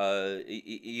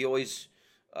he always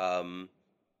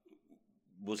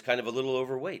was kind of a little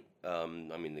overweight.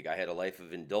 The guy had a life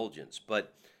of indulgence,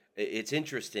 but it's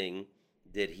interesting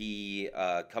that he,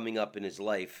 coming up in his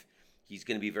life, he's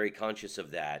going to be very conscious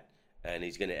of that, and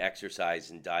he's going to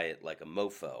exercise and diet like a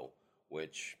mofo,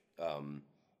 which, how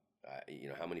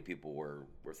many people were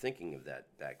thinking of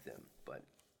that back then, but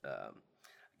I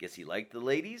guess he liked the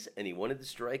ladies, and he wanted to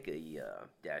strike a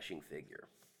dashing figure.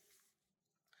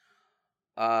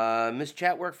 Miss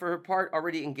Chatworth, for her part,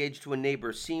 already engaged to a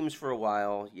neighbor, seems for a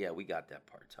while. Yeah, we got that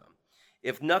part, Tom.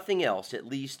 If nothing else, at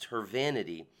least her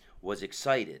vanity was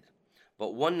excited.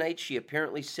 But one night she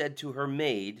apparently said to her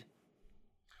maid,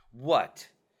 "What?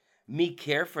 Me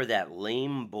care for that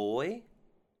lame boy?"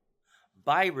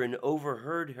 Byron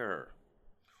overheard her,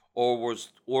 or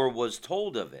was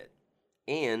told of it,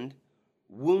 and,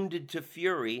 wounded to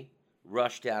fury,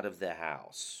 rushed out of the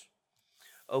house.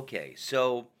 Okay,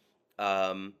 so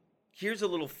here's a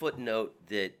little footnote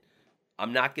that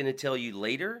I'm not going to tell you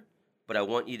later, but I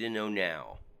want you to know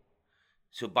now.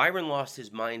 So Byron lost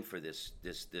his mind for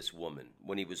this woman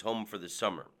when he was home for the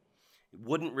summer. He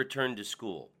wouldn't return to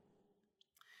school.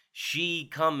 She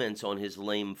comments on his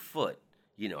lame foot.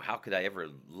 How could I ever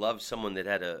love someone that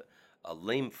had a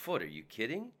lame foot? Are you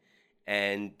kidding?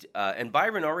 And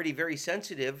Byron, already very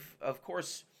sensitive, of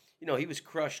course, he was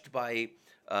crushed by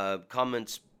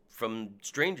comments from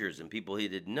strangers and people he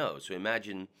didn't know. So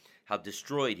imagine how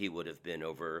destroyed he would have been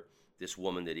over this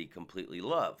woman that he completely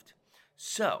loved.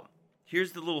 So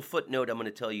here's the little footnote I'm going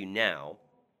to tell you now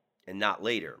and not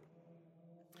later.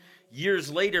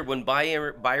 Years later, when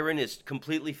Byron is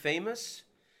completely famous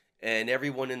and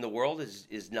everyone in the world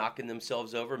is knocking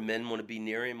themselves over, men want to be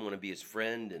near him, want to be his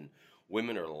friend, and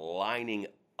women are lining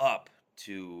up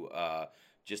to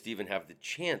just even have the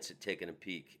chance at taking a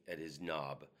peek at his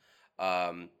knob.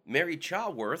 Mary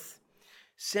Chaworth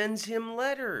sends him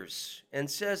letters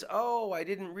and says, "Oh, I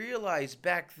didn't realize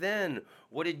back then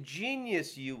what a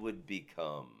genius you would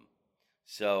become."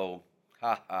 So,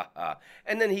 ha ha ha.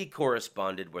 And then he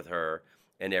corresponded with her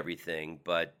and everything.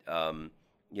 But,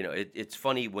 it's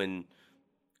funny when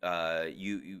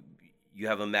you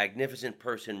have a magnificent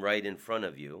person right in front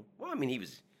of you. Well, I mean,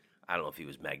 I don't know if he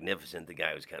was magnificent. The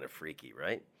guy was kind of freaky,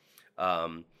 right?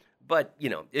 But,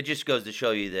 it just goes to show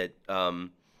you that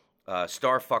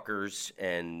star fuckers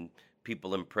and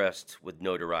people impressed with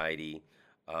notoriety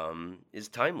is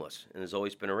timeless and has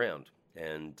always been around.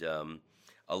 And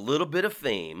a little bit of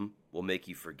fame will make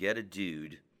you forget a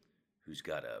dude who's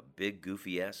got a big,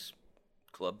 goofy-ass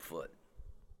club foot.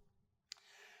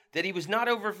 That he was not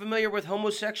over-familiar with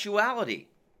homosexuality.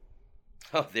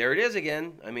 Oh, there it is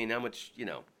again. I mean, how much,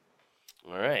 All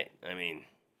right, I mean,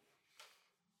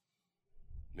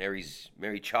 Mary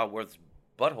Chaworth's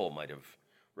butthole might have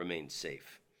remained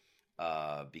safe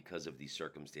because of these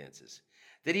circumstances.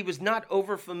 That he was not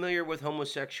over-familiar with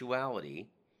homosexuality,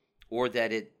 or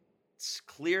that its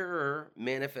clearer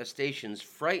manifestations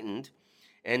frightened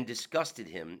and disgusted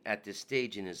him at this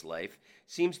stage in his life,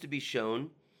 seems to be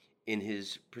shown in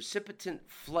his precipitant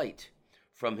flight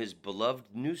from his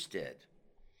beloved Newstead,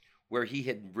 where he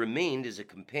had remained as a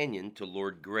companion to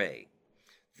Lord Grey,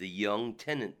 the young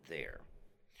tenant there.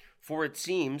 For it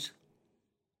seems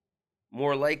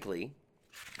more likely,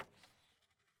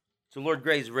 so Lord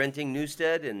Grey's renting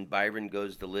Newstead, and Byron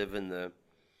goes to live in the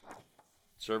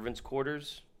servants'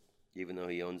 quarters, even though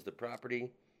he owns the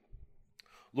property.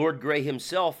 Lord Grey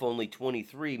himself, only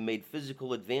 23, made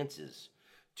physical advances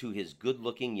to his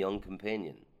good-looking young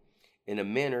companion, in a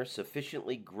manner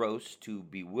sufficiently gross to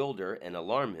bewilder and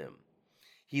alarm him.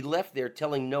 He left there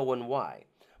telling no one why,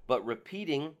 but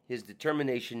repeating his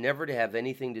determination never to have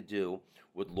anything to do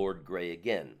with Lord Grey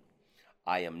again.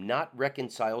 "I am not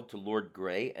reconciled to Lord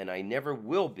Grey, and I never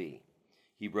will be,"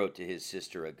 he wrote to his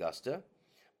sister Augusta,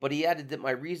 but he added that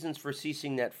my reasons for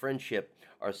ceasing that friendship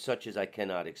are such as I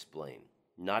cannot explain,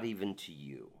 not even to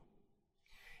you.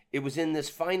 It was in this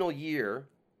final year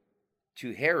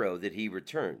to Harrow that he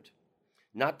returned,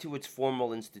 not to its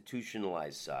formal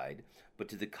institutionalized side, but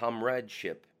to the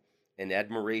comradeship and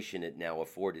admiration it now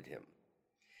afforded him.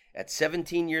 At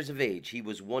 17 years of age, he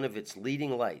was one of its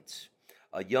leading lights,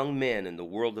 a young man in the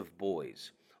world of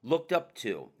boys, looked up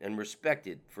to and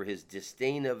respected for his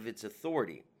disdain of its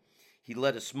authority. He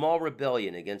led a small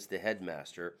rebellion against the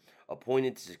headmaster,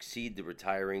 appointed to succeed the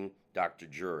retiring Dr.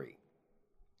 Jury.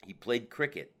 He played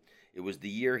cricket. It was the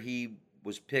year he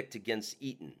was picked against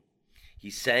Eton. He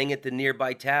sang at the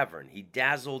nearby tavern. He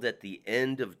dazzled at the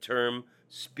end of term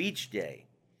speech day.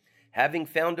 Having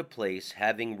found a place,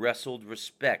 having wrestled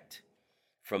respect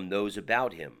from those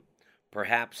about him,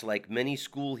 perhaps like many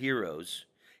school heroes,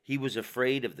 he was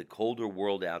afraid of the colder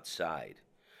world outside.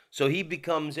 So he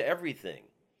becomes everything.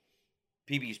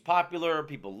 He's popular,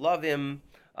 people love him.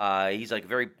 He's like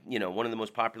very, one of the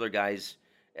most popular guys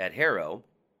at Harrow.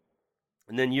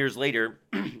 And then years later,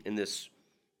 in this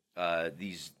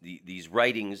these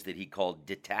writings that he called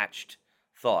Detached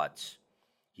Thoughts,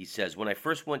 he says, "When I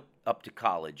first went up to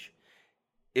college,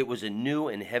 it was a new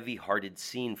and heavy-hearted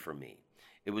scene for me.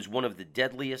 It was one of the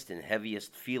deadliest and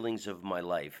heaviest feelings of my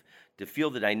life, to feel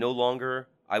that I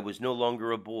was no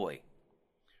longer a boy.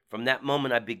 From that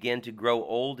moment I began to grow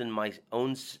old in my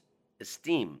own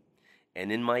esteem,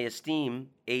 and in my esteem,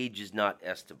 age is not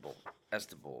estimable.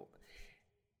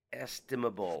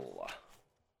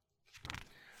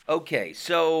 Okay,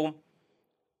 so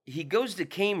he goes to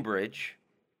Cambridge.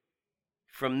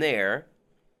 From there,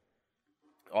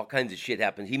 all kinds of shit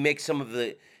happens. He makes some of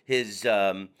his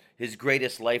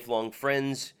greatest lifelong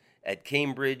friends at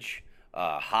Cambridge.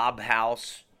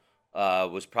 Hobhouse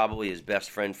was probably his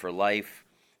best friend for life.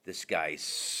 This guy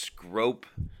Scrope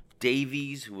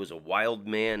Davies, who was a wild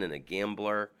man and a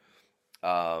gambler.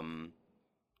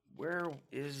 Where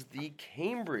is the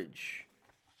Cambridge?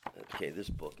 Okay, this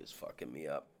book is fucking me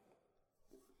up.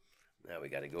 Now we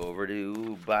got to go over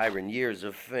to Byron, Years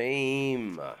of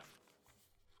Fame.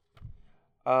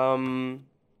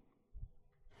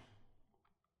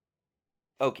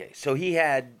 Okay, so he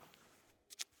had,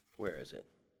 where is it?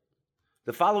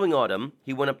 The following autumn,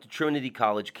 he went up to Trinity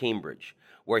College, Cambridge,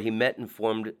 where he met and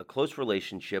formed a close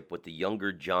relationship with the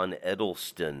younger John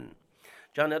Edelston.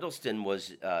 John Edelston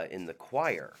was in the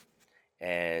choir,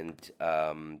 and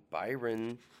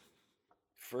Byron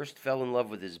first fell in love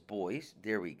with his voice.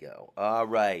 There we go. All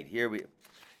right, here we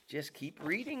just keep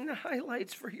reading the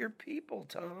highlights for your people,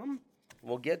 Tom.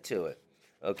 We'll get to it.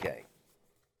 Okay.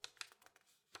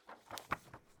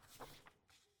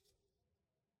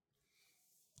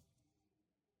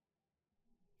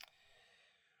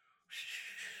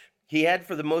 He had,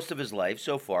 for the most of his life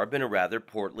so far, been a rather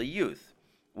portly youth.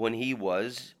 When he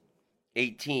was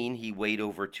 18, he weighed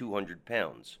over 200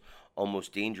 pounds,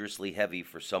 almost dangerously heavy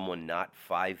for someone not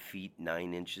 5 feet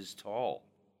 9 inches tall.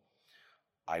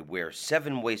 I wear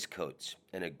 7 waistcoats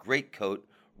and a greatcoat,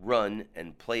 run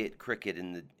and play at cricket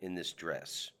in this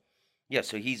dress. Yeah,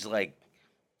 so he's like,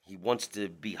 he wants to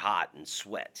be hot and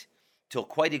sweat, till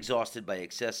quite exhausted by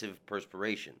excessive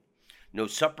perspiration. No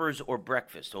suppers or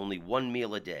breakfast, only 1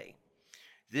 meal a day.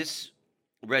 This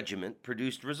regiment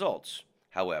produced results,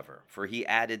 however, for he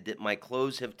added that my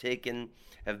clothes have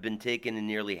been taken in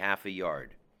nearly half a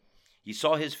yard. He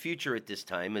saw his future at this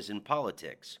time as in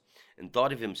politics, and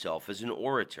thought of himself as an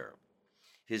orator.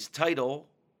 His title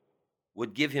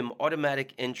would give him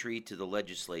automatic entry to the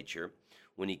legislature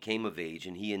when he came of age,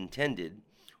 and he intended,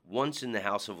 once in the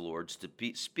House of Lords, to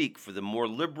speak for the more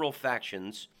liberal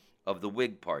factions of the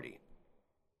Whig party.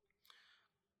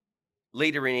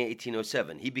 Later in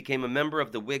 1807, he became a member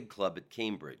of the Whig Club at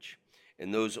Cambridge.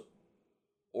 In those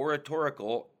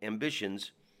oratorical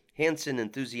ambitions, Hanson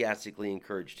enthusiastically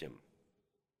encouraged him.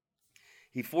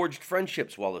 He forged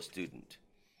friendships while a student,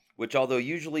 which, although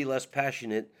usually less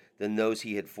passionate than those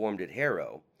he had formed at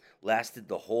Harrow, lasted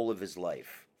the whole of his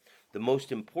life. The most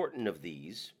important of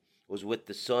these was with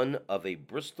the son of a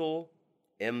Bristol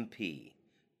MP,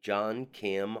 John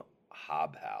Cam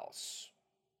Hobhouse.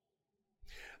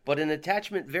 But an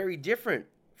attachment very different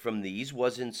from these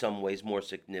was in some ways more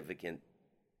significant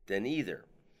than either.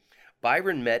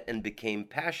 Byron met and became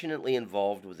passionately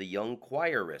involved with a young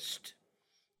choirist,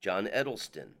 John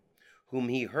Edelston, whom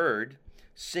he heard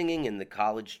singing in the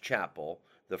college chapel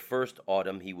the first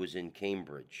autumn he was in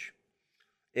Cambridge.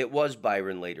 It was,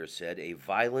 Byron later said, a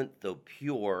violent though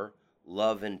pure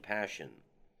love and passion.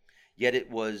 Yet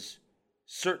it was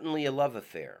certainly a love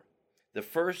affair, the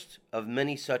first of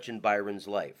many such in Byron's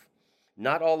life,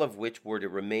 not all of which were to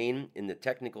remain in the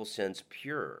technical sense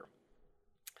pure.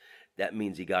 That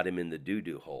means he got him in the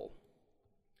doo-doo hole.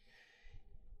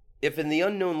 If in the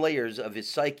unknown layers of his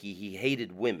psyche he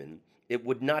hated women, it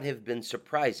would not have been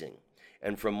surprising,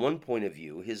 and from one point of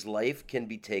view, his life can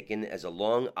be taken as a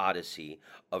long odyssey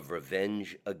of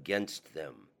revenge against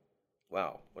them.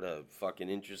 Wow, what a fucking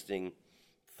interesting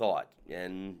thought,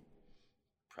 and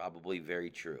probably very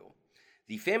true.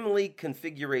 The family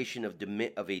configuration of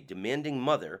a demanding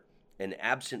mother and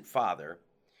absent father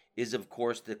is, of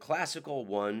course, the classical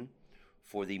one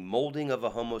for the molding of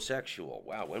a homosexual.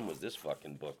 Wow, when was this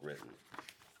fucking book written?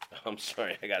 I'm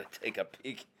sorry, I gotta take a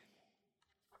peek.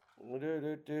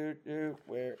 Where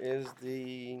is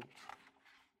the...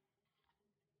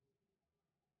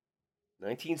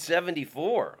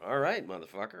 1974. All right,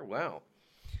 motherfucker. Wow.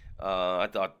 I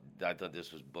thought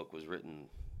this book was written...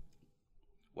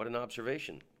 What an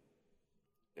observation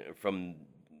from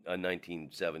a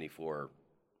 1974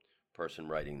 person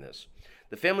writing this.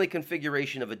 The family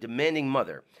configuration of a demanding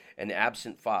mother and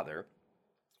absent father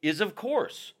is, of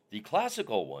course, the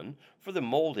classical one for the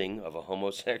molding of a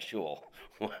homosexual.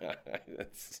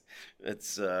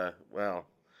 It's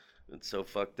so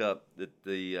fucked up that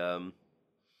they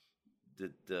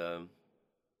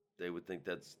would think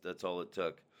that's all it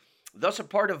took. Thus, a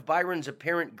part of Byron's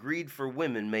apparent greed for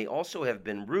women may also have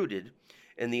been rooted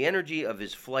in the energy of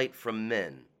his flight from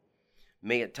men,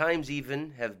 may at times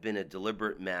even have been a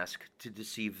deliberate mask to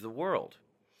deceive the world.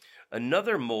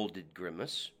 Another molded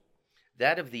grimace,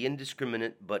 that of the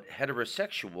indiscriminate but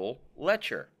heterosexual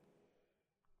lecher,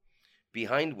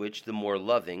 behind which the more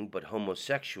loving but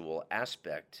homosexual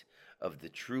aspect of the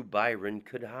true Byron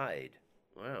could hide.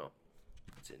 Wow,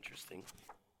 that's interesting.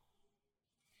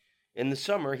 In the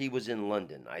summer, he was in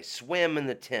London. I swam in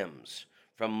the Thames,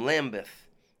 from Lambeth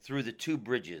through the two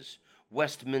bridges,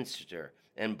 Westminster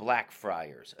and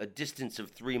Blackfriars, a distance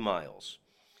of 3 miles,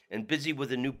 and busy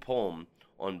with a new poem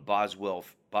on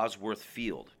Bosworth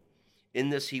Field. In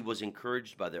this, he was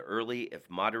encouraged by the early, if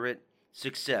moderate,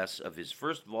 success of his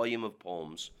first volume of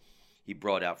poems he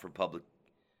brought out for public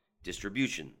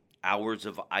distribution, Hours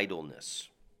of Idleness.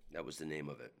 That was the name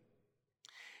of it.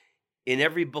 In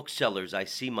every bookseller's I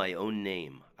see my own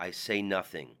name. I say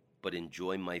nothing, but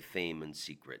enjoy my fame in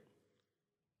secret.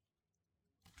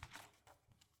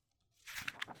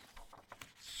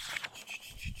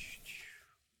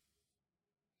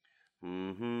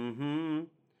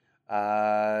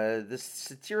 This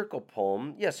satirical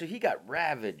poem, so he got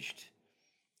ravaged.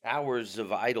 Hours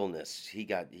of Idleness. He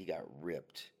got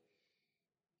ripped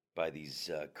by these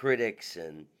critics,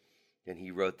 and then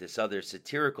he wrote this other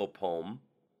satirical poem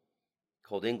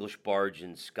called English Bards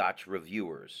and Scotch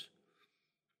Reviewers.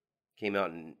 Came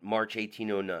out in March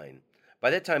 1809. By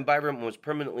that time, Byron was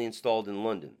permanently installed in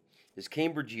London, his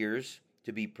Cambridge years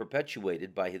to be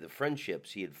perpetuated by the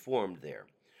friendships he had formed there,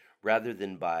 rather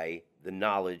than by the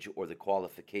knowledge or the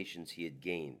qualifications he had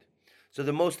gained. So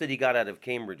the most that he got out of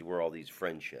Cambridge were all these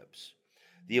friendships.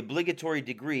 The obligatory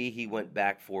degree he went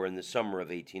back for in the summer of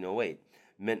 1808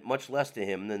 meant much less to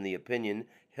him than the opinion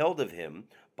held of him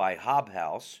by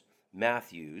Hobhouse,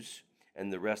 Matthews,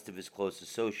 and the rest of his close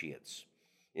associates.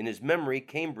 In his memory,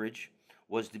 Cambridge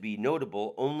was to be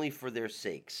notable only for their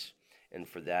sakes, and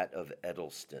for that of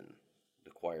Edelston, the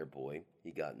choir boy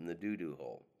he got in the doo-doo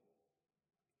hole.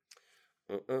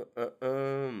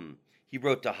 He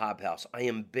wrote to Hobhouse, I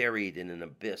am buried in an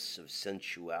abyss of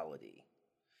sensuality.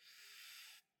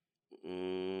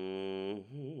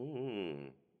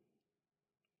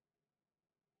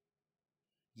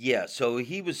 Yeah, so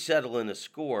he was settling a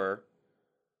score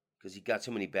because he got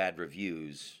so many bad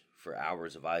reviews for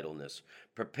Hours of Idleness.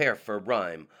 Prepare for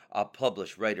rhyme, I'll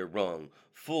publish right or wrong.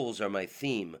 Fools are my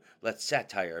theme, let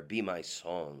satire be my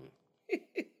song.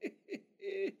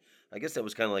 I guess that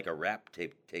was kind of like a rap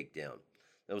takedown.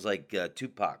 That was like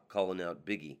Tupac calling out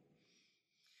Biggie.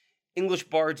 English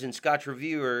bards and Scotch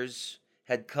reviewers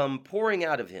had come pouring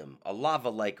out of him, a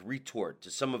lava-like retort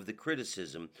to some of the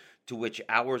criticism to which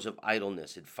Hours of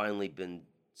Idleness had finally been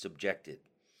subjected.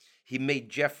 He made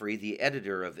Geoffrey, the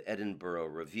editor of Edinburgh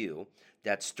Review,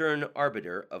 that stern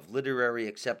arbiter of literary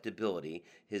acceptability,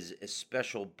 his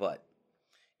especial butt.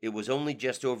 It was only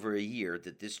just over a year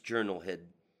that this journal had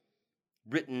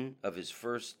written of his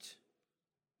first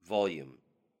volume.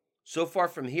 So far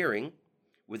from hearing,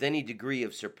 with any degree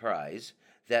of surprise,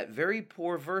 that very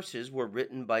poor verses were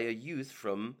written by a youth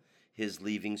from his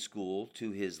leaving school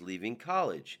to his leaving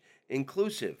college,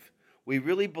 inclusive. We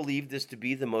really believe this to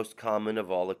be the most common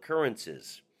of all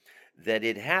occurrences, that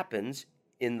it happens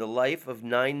in the life of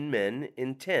 9 men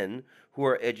in 10 who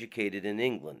are educated in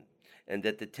England, and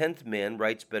that the 10th man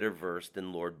writes better verse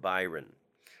than Lord Byron.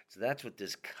 So that's what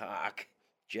this cock,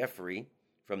 Geoffrey,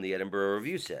 from the Edinburgh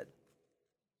Review said.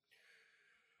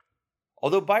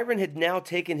 Although Byron had now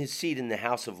taken his seat in the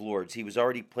House of Lords, he was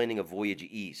already planning a voyage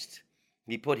east.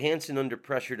 He put Hanson under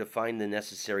pressure to find the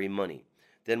necessary money.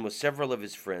 Then, with several of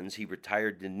his friends, he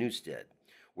retired to Newstead,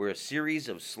 where a series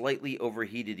of slightly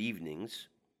overheated evenings,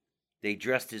 they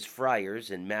dressed as friars,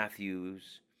 and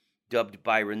Matthews, dubbed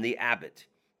Byron the Abbot,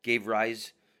 gave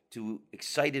rise to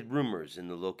excited rumors in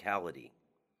the locality.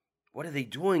 What are they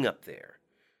doing up there?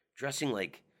 Dressing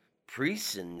like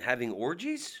priests and having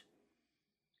orgies?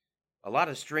 A lot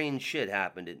of strange shit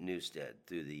happened at Newstead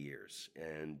through the years,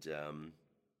 and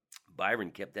Byron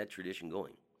kept that tradition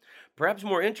going. Perhaps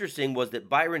more interesting was that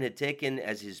Byron had taken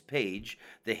as his page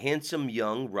the handsome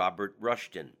young Robert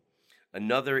Rushton,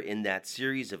 another in that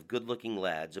series of good-looking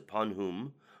lads upon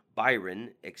whom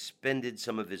Byron expended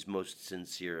some of his most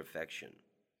sincere affection.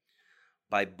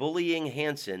 By bullying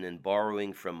Hanson and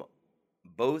borrowing from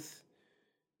both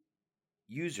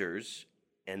users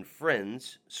and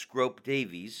friends, Scrope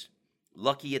Davies,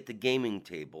 lucky at the gaming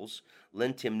tables,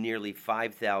 lent him nearly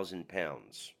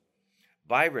 £5,000.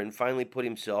 Byron finally put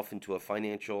himself into a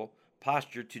financial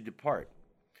posture to depart.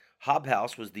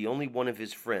 Hobhouse was the only one of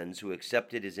his friends who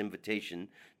accepted his invitation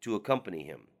to accompany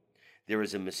him. There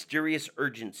is a mysterious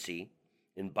urgency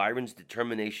in Byron's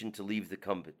determination to leave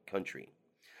the country.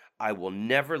 I will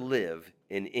never live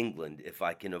in England if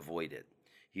I can avoid it,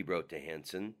 he wrote to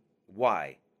Hanson.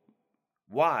 Why?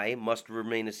 Why must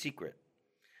remain a secret?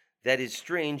 That is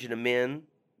strange in a man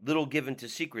little given to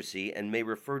secrecy and may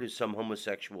refer to some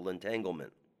homosexual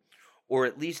entanglement, or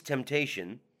at least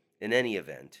temptation. In any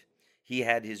event, he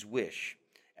had his wish,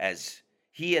 as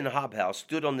he and Hobhouse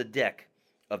stood on the deck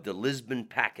of the Lisbon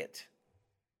packet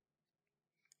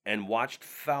and watched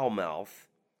Falmouth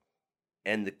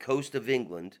and the coast of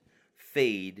England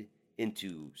fade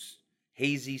into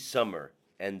hazy summer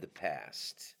and the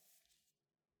past.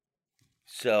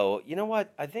 So, you know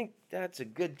what? I think that's a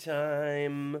good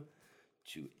time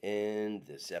to end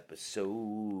this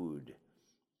episode.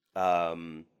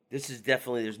 This is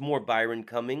definitely, there's more Byron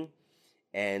coming,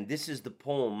 and this is the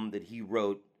poem that he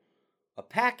wrote. A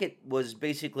packet was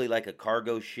basically like a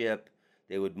cargo ship.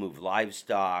 They would move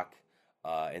livestock,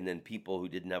 and then people who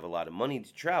didn't have a lot of money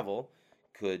to travel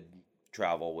could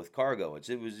travel with cargo.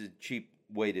 It was a cheap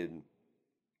way to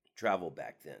travel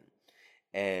back then.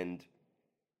 And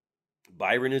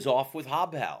Byron is off with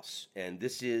Hobhouse, and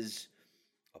this is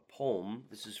a poem.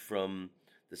 This is from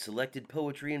the Selected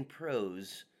Poetry and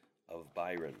Prose of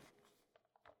Byron.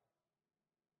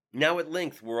 Now at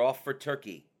length we're off for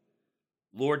Turkey.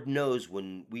 Lord knows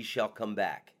when we shall come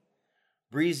back.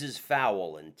 Breezes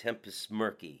foul and tempests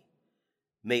murky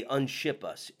may unship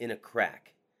us in a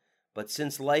crack. But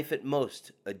since life at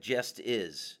most a jest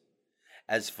is,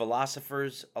 as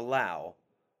philosophers allow,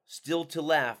 still to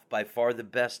laugh by far the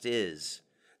best is,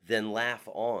 then laugh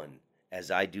on,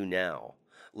 as I do now.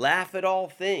 Laugh at all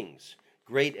things,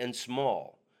 great and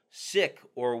small, sick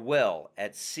or well,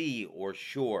 at sea or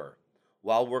shore.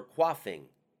 While we're quaffing,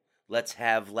 let's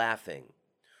have laughing.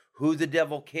 Who the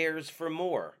devil cares for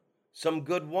more? Some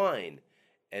good wine,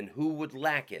 and who would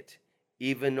lack it,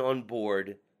 even on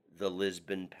board the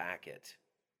Lisbon packet?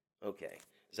 Okay,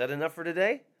 is that enough for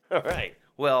today? All right.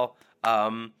 Well,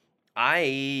 fuck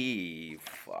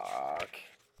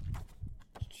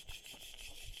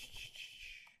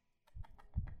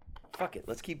it.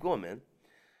 Let's keep going, man.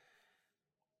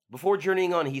 Before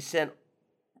journeying on, he sent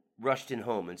Rushton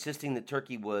home, insisting that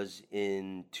Turkey was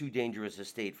in too dangerous a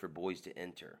state for boys to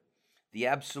enter. The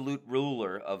absolute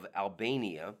ruler of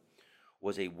Albania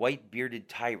was a white-bearded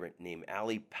tyrant named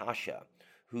Ali Pasha,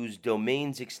 whose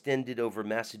domains extended over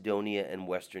Macedonia and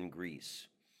western Greece.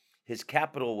 His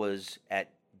capital was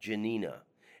at Janina,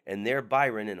 and there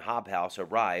Byron and Hobhouse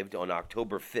arrived on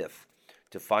October 5th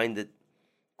to find that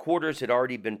quarters had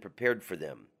already been prepared for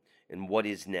them in what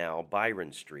is now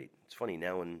Byron Street. It's funny,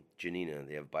 now in Janina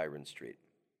they have Byron Street.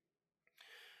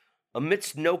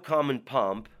 Amidst no common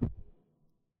pomp,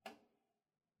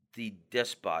 the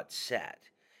despot sat.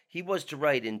 He was to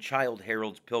write in Childe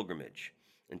Harold's Pilgrimage,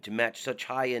 and to match such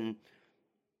high in.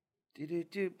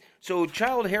 So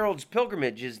Childe Harold's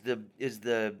Pilgrimage is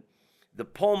the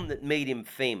poem that made him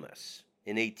famous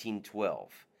in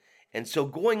 1812, and so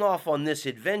going off on this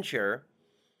adventure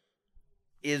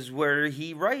is where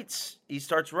he writes. He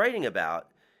starts writing about.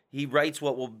 He writes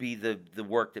what will be the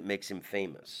work that makes him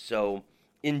famous. So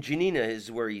in Janina is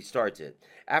where he starts it.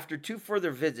 After two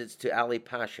further visits to Ali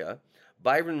Pasha,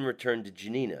 Byron returned to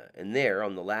Janina, and there,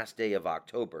 on the last day of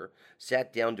October,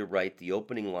 sat down to write the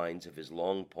opening lines of his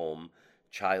long poem,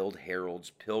 Childe Harold's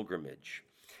Pilgrimage.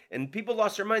 And people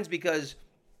lost their minds because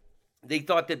they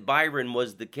thought that Byron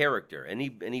was the character, and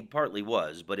he partly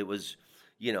was, but it was,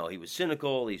 he was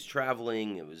cynical, he's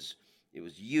traveling, it was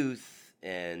youth,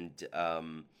 and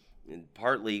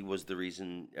partly was the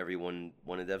reason everyone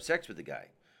wanted to have sex with the guy,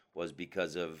 was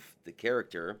because of the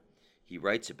character he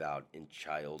writes about in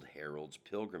Childe Harold's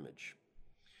Pilgrimage.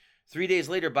 3 days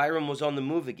later, Byron was on the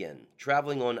move again,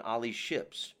 traveling on Ali's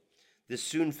ships. This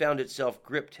soon found itself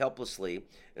gripped helplessly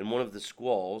in one of the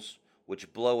squalls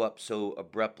which blow up so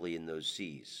abruptly in those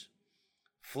seas.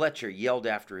 Fletcher yelled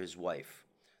after his wife.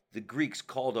 The Greeks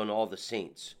called on all the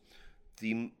saints.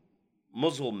 The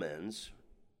Muslims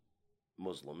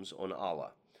on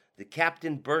Allah. The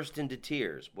captain burst into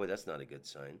tears. Boy, that's not a good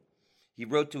sign. He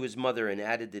wrote to his mother and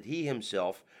added that he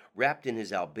himself, wrapped in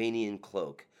his Albanian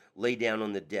cloak, lay down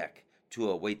on the deck to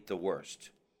await the worst.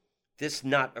 This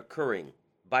not occurring,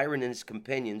 Byron and his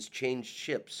companions changed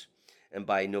ships, and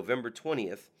by November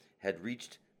 20th had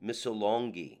reached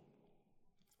Missolonghi,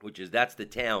 that's the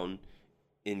town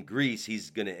in Greece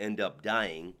he's going to end up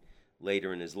dying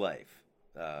later in his life.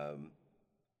 I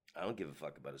don't give a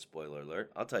fuck about a spoiler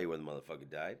alert. I'll tell you where the motherfucker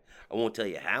died. I won't tell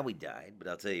you how he died, but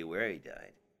I'll tell you where he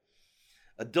died.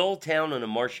 A dull town on a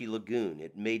marshy lagoon,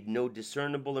 it made no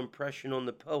discernible impression on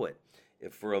the poet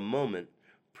if for a moment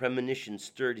premonition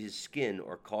stirred his skin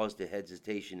or caused a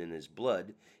hesitation in his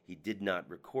blood. He did not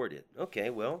record it.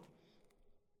 Okay, well,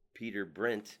 Peter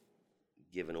Brent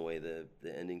giving away the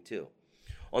ending too.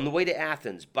 On the way to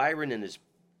Athens, Byron and his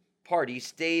party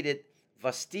stayed at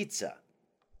Vastitsa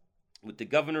with the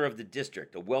governor of the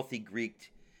district, a wealthy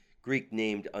Greek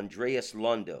named Andreas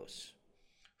Londos,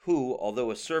 who,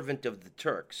 although a servant of the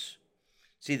Turks,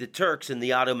 see, the Turks in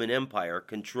the Ottoman Empire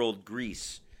controlled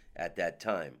Greece at that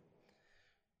time,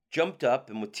 jumped up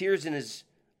and with tears in his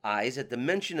eyes at the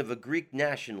mention of a Greek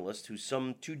nationalist who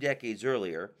some 2 decades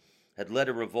earlier had led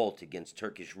a revolt against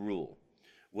Turkish rule.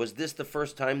 Was this the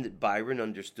first time that Byron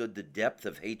understood the depth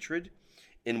of hatred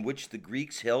in which the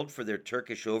Greeks held for their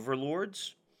Turkish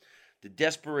overlords? The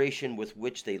desperation with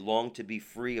which they longed to be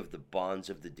free of the bonds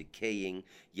of the decaying,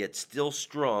 yet still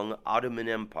strong Ottoman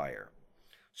Empire.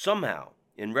 Somehow,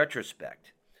 in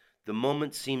retrospect, the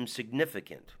moment seems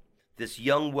significant. This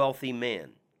young, wealthy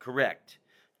man, correct,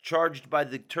 charged by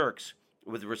the Turks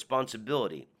with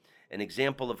responsibility, an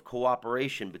example of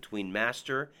cooperation between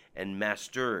master and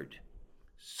mastered,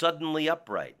 suddenly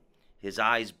upright, his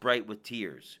eyes bright with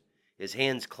tears, his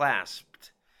hands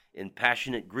clasped in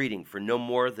passionate greeting for no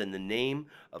more than the name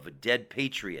of a dead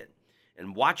patriot,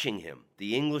 and watching him,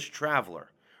 the English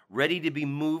traveler, ready to be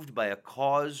moved by a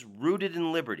cause rooted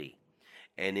in liberty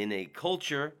and in a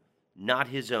culture not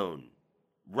his own.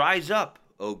 Rise up,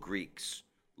 O Greeks,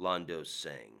 Londos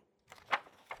sang.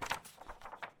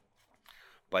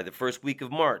 By the first week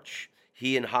of March,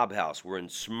 he and Hobhouse were in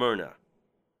Smyrna,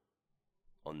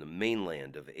 on the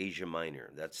mainland of Asia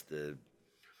Minor. That's the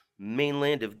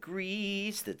mainland of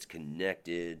Greece that's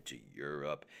connected to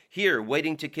Europe. Here,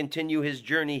 waiting to continue his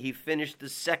journey, he finished the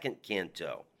second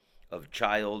canto of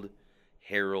Childe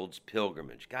Harold's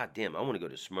Pilgrimage. God damn, I want to go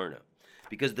to Smyrna,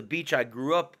 because the beach I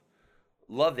grew up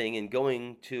loving and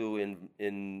going to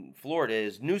in Florida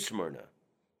is New Smyrna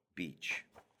Beach.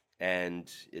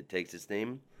 And it takes its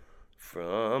name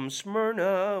from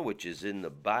Smyrna, which is in the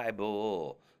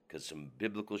Bible, because some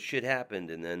biblical shit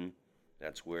happened, and then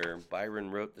that's where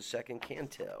Byron wrote the second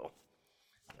canto.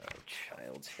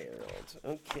 Childe Harold.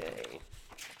 Okay.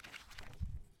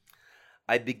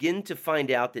 I begin to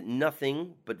find out that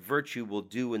nothing but virtue will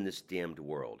do in this damned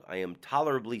world. I am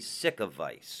tolerably sick of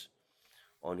vice.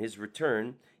 On his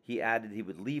return, he added he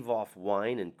would leave off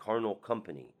wine and carnal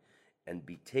company and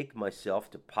betake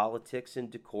myself to politics and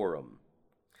decorum.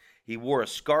 He wore a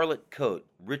scarlet coat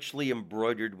richly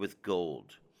embroidered with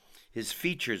gold. His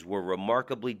features were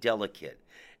remarkably delicate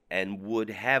and would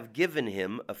have given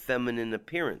him a feminine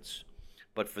appearance,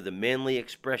 but for the manly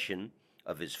expression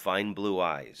of his fine blue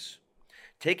eyes.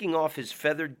 Taking off his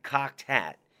feathered cocked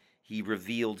hat, he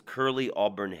revealed curly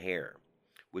auburn hair,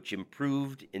 which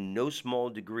improved in no small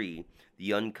degree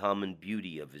the uncommon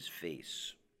beauty of his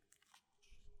face.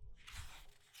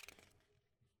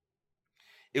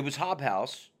 It was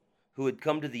Hobhouse who had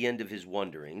come to the end of his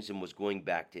wanderings and was going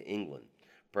back to England.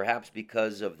 Perhaps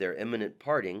because of their imminent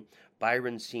parting,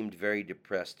 Byron seemed very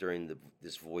depressed during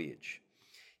this voyage.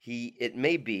 It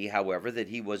may be, however, that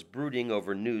he was brooding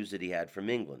over news that he had from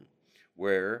England,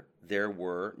 where there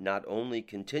were not only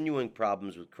continuing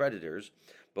problems with creditors,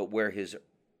 but where his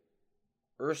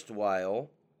erstwhile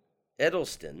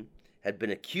Edelston had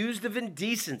been accused of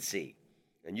indecency.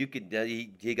 And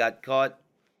he got caught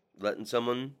letting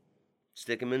someone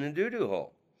stick him in a doo-doo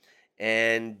hole.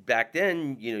 And back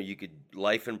then, you could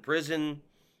life in prison.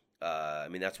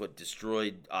 That's what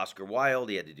destroyed Oscar Wilde.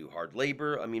 He had to do hard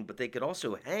labor. But they could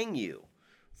also hang you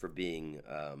for being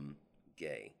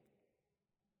gay.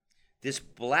 This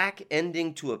black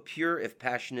ending to a pure, if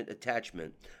passionate,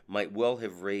 attachment might well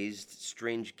have raised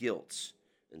strange guilts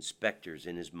and specters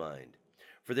in his mind.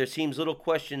 For there seems little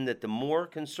question that the more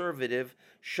conservative,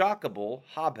 shockable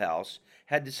Hobhouse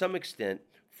had to some extent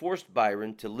forced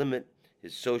Byron to limit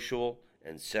his social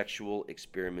and sexual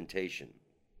experimentation.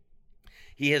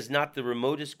 He has not the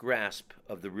remotest grasp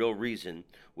of the real reason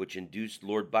which induced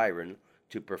Lord Byron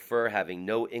to prefer having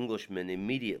no Englishman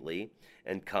immediately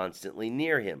and constantly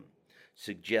near him.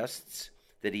 Suggests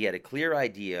that he had a clear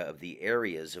idea of the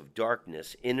areas of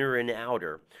darkness, inner and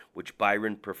outer, which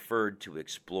Byron preferred to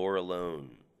explore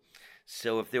alone.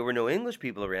 So if there were no English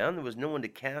people around, there was no one to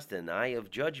cast an eye of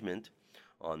judgment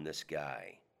on this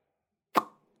guy,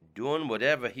 doing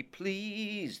whatever he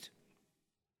pleased.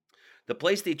 The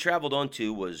place they traveled on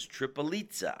to was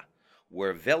Tripolitza,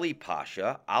 where Veli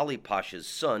Pasha, Ali Pasha's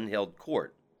son, held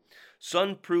court.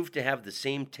 Son proved to have the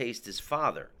same taste as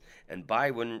father, and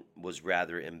Byron was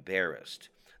rather embarrassed,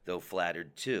 though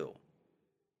flattered too.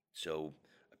 So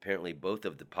apparently both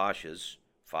of the Pashas,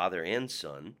 father and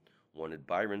son, wanted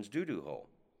Byron's doo-doo hole.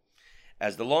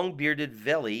 As the long-bearded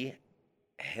Veli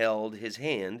held his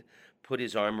hand, put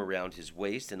his arm around his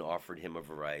waist, and offered him a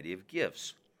variety of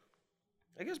gifts.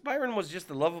 I guess Byron was just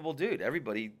a lovable dude.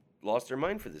 Everybody lost their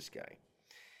mind for this guy.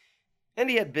 And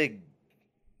he had big,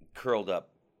 curled up,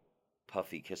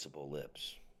 puffy, kissable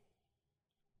lips.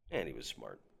 And he was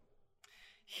smart.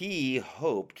 He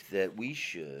hoped that we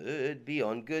should be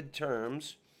on good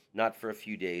terms, not for a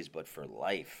few days, but for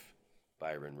life,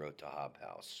 Byron wrote to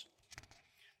Hobhouse.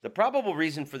 The probable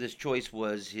reason for this choice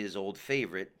was his old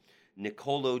favorite,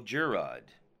 Niccolò Girod.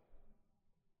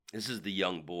 This is the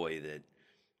young boy that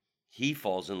he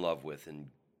falls in love with in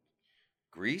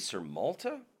Greece or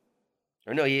Malta?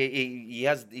 Or no, he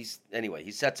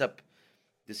sets up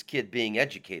this kid being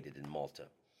educated in Malta.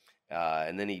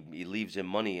 And then he leaves him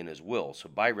money in his will. So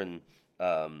Byron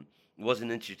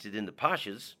wasn't interested in the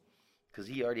Pashas because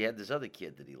he already had this other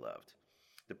kid that he loved.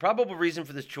 The probable reason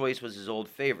for this choice was his old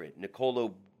favorite,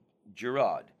 Niccolò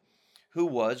Girod, who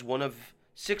was one of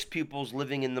 6 pupils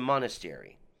living in the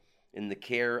monastery in the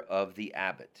care of the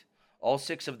abbot. All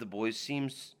 6 of the boys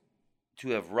seems to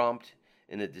have romped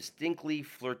in a distinctly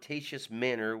flirtatious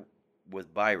manner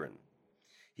with Byron.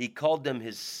 He called them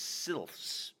his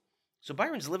sylphs. So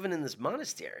Byron's living in this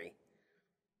monastery,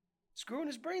 screwing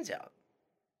his brains out.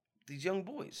 These young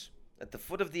boys at the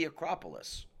foot of the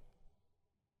Acropolis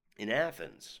in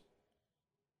Athens.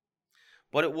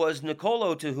 But it was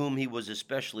Niccolò to whom he was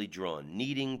especially drawn,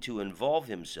 needing to involve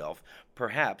himself,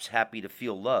 perhaps happy to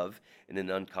feel love in an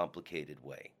uncomplicated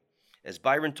way. As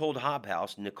Byron told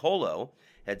Hobhouse, Niccolò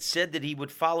had said that he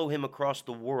would follow him across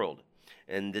the world,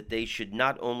 and that they should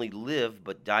not only live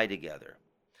but die together.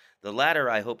 The latter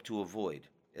I hope to avoid,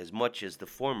 as much as the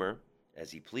former,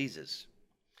 as he pleases.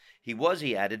 He was,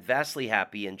 he added, vastly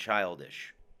happy and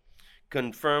childish.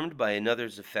 Confirmed by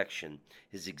another's affection,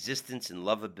 his existence and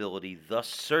lovability thus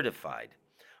certified,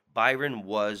 Byron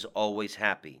was always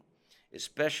happy,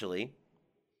 especially,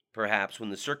 perhaps, when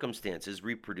the circumstances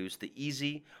reproduced the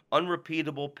easy,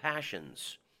 unrepeatable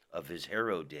passions of his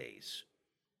Harrow days.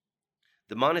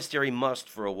 The monastery must,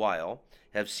 for a while,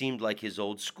 have seemed like his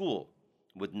old school,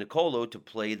 with Niccolò to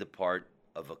play the part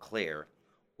of a Clare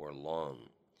or Long.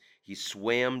 He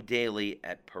swam daily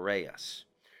at Piraeus.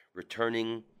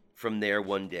 Returning from there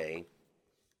one day,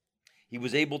 he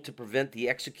was able to prevent the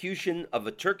execution of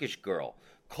a Turkish girl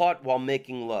caught while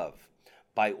making love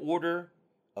by order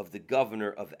of the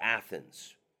governor of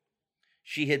Athens.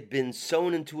 She had been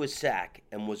sewn into a sack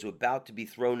and was about to be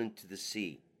thrown into the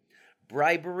sea.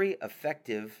 Bribery,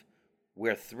 effective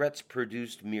where threats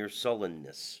produced mere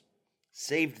sullenness,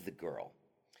 saved the girl,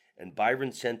 and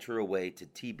Byron sent her away to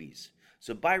Thebes.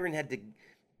 So Byron had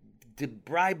to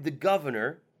bribe the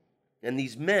governor and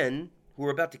these men who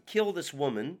were about to kill this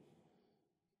woman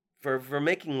for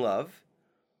making love,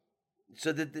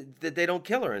 so that they don't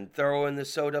kill her and throw her in the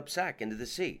sewed-up sack into the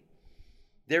sea.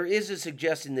 There is a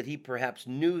suggestion that he perhaps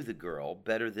knew the girl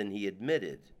better than he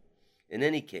admitted. In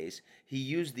any case, he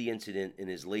used the incident in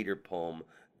his later poem,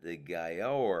 The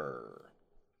Giaour.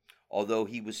 Although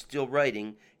he was still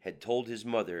writing, had told his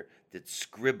mother that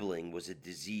scribbling was a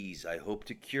disease I hope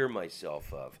to cure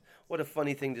myself of. What a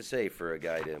funny thing to say for a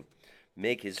guy to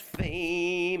make his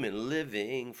fame and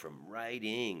living from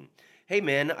writing. Hey,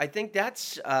 man, I think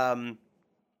that's... and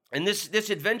this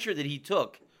adventure that he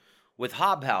took with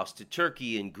Hobhouse to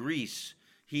Turkey and Greece,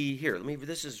 let me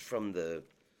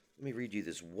read you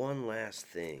this one last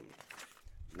thing.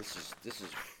 This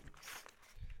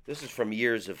is from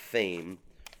Years of Fame,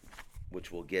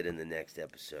 which we'll get in the next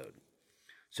episode.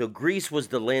 So Greece was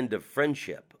the land of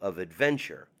friendship, of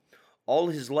adventure. All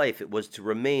his life it was to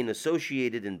remain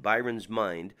associated in Byron's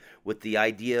mind with the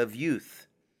idea of youth,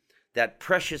 that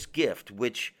precious gift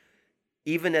which,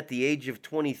 even at the age of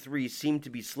 23, seemed to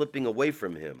be slipping away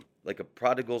from him, like a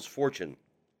prodigal's fortune.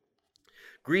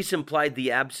 Greece implied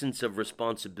the absence of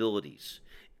responsibilities,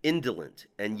 indolent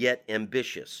and yet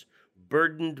ambitious,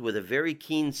 burdened with a very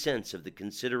keen sense of the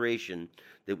consideration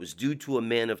that was due to a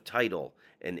man of title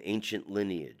and ancient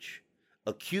lineage,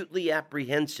 acutely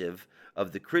apprehensive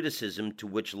of the criticism to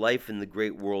which life in the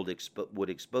great world would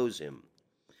expose him.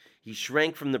 He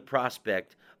shrank from the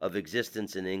prospect of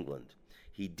existence in England.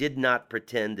 He did not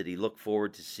pretend that he looked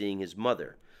forward to seeing his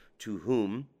mother, to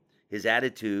whom his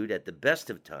attitude at the best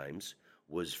of times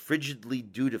was frigidly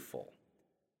dutiful.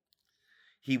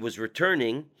 He was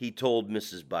returning, he told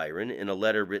Mrs. Byron in a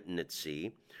letter written at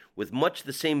sea, with much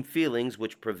the same feelings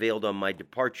which prevailed on my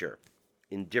departure,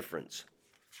 indifference.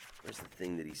 Where's the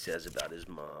thing that he says about his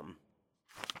mom?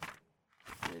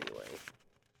 Anyway.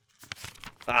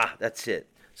 That's it.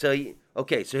 So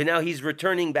now he's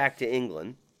returning back to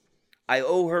England. I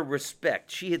owe her respect.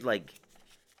 She had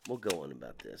we'll go on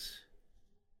about this.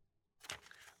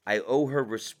 I owe her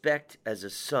respect as a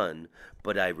son,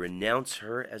 but I renounce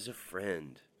her as a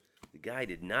friend. The guy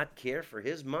did not care for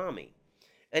his mommy.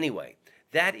 Anyway,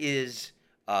 that is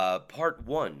part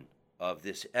one of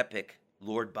this epic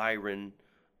Lord Byron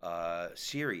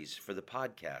series for the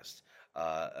podcast.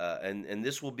 And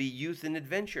this will be youth and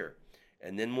adventure.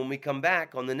 And then when we come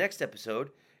back on the next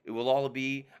episode, it will all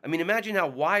be, I mean, imagine how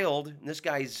wild, this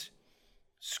guy's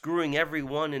screwing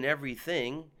everyone and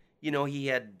everything. You know, he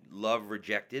had love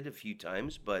rejected a few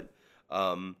times, but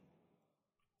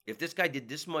if this guy did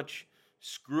this much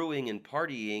screwing and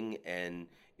partying and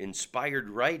inspired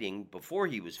writing before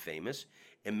he was famous,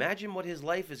 imagine what his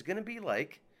life is going to be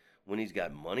like when he's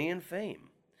got money and fame.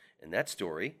 And that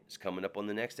story is coming up on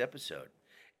the next episode.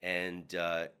 And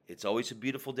it's always a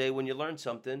beautiful day when you learn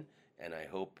something, and I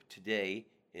hope today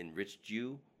enriched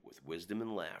you with wisdom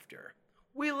and laughter.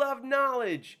 We love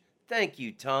knowledge. Thank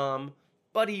you, Tom.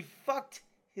 But he fucked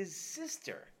his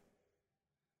sister.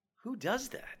 Who does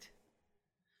that?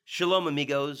 Shalom,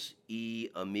 amigos y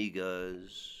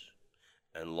amigas.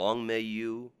 And long may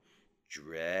you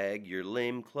drag your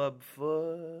lame club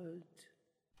foot.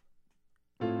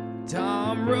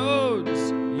 Tom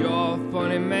Rhodes, you're a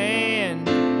funny man.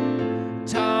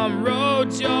 Tom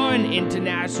Rhodes, you're an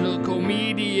international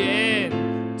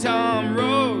comedian. Tom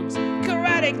Rhodes,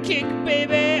 karate kick,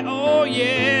 baby, oh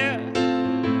yeah.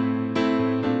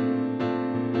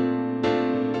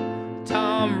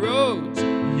 Tom Rhodes,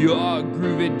 you're a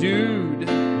groovy dude.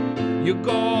 You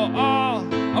go all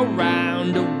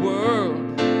around the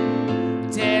world,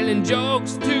 telling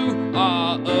jokes to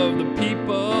all of the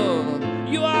people.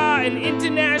 You are an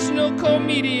international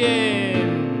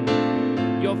comedian.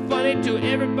 You're funny to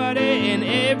everybody in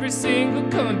every single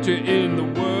country in the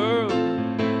world.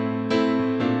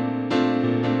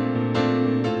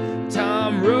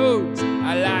 Tom Rhodes,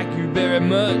 I like you very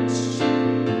much.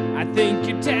 I think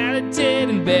you're talented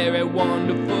and very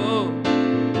wonderful.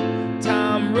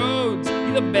 Tom Rhodes,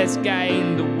 you're the best guy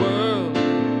in the world.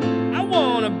 I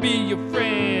wanna be your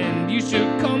friend. You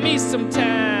should call me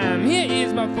sometime. Here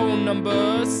is my phone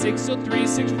number,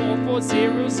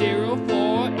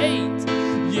 603-644-0048.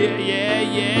 Yeah, yeah,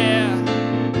 yeah.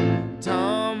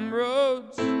 Tom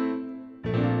Rhodes,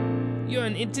 you're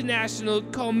an international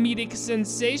comedic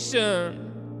sensation.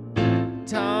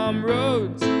 Tom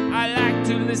Rhodes, I like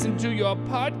to listen to your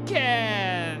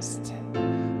podcast.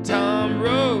 Tom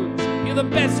Rhodes, you're the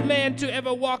best man to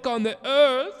ever walk on the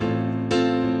earth.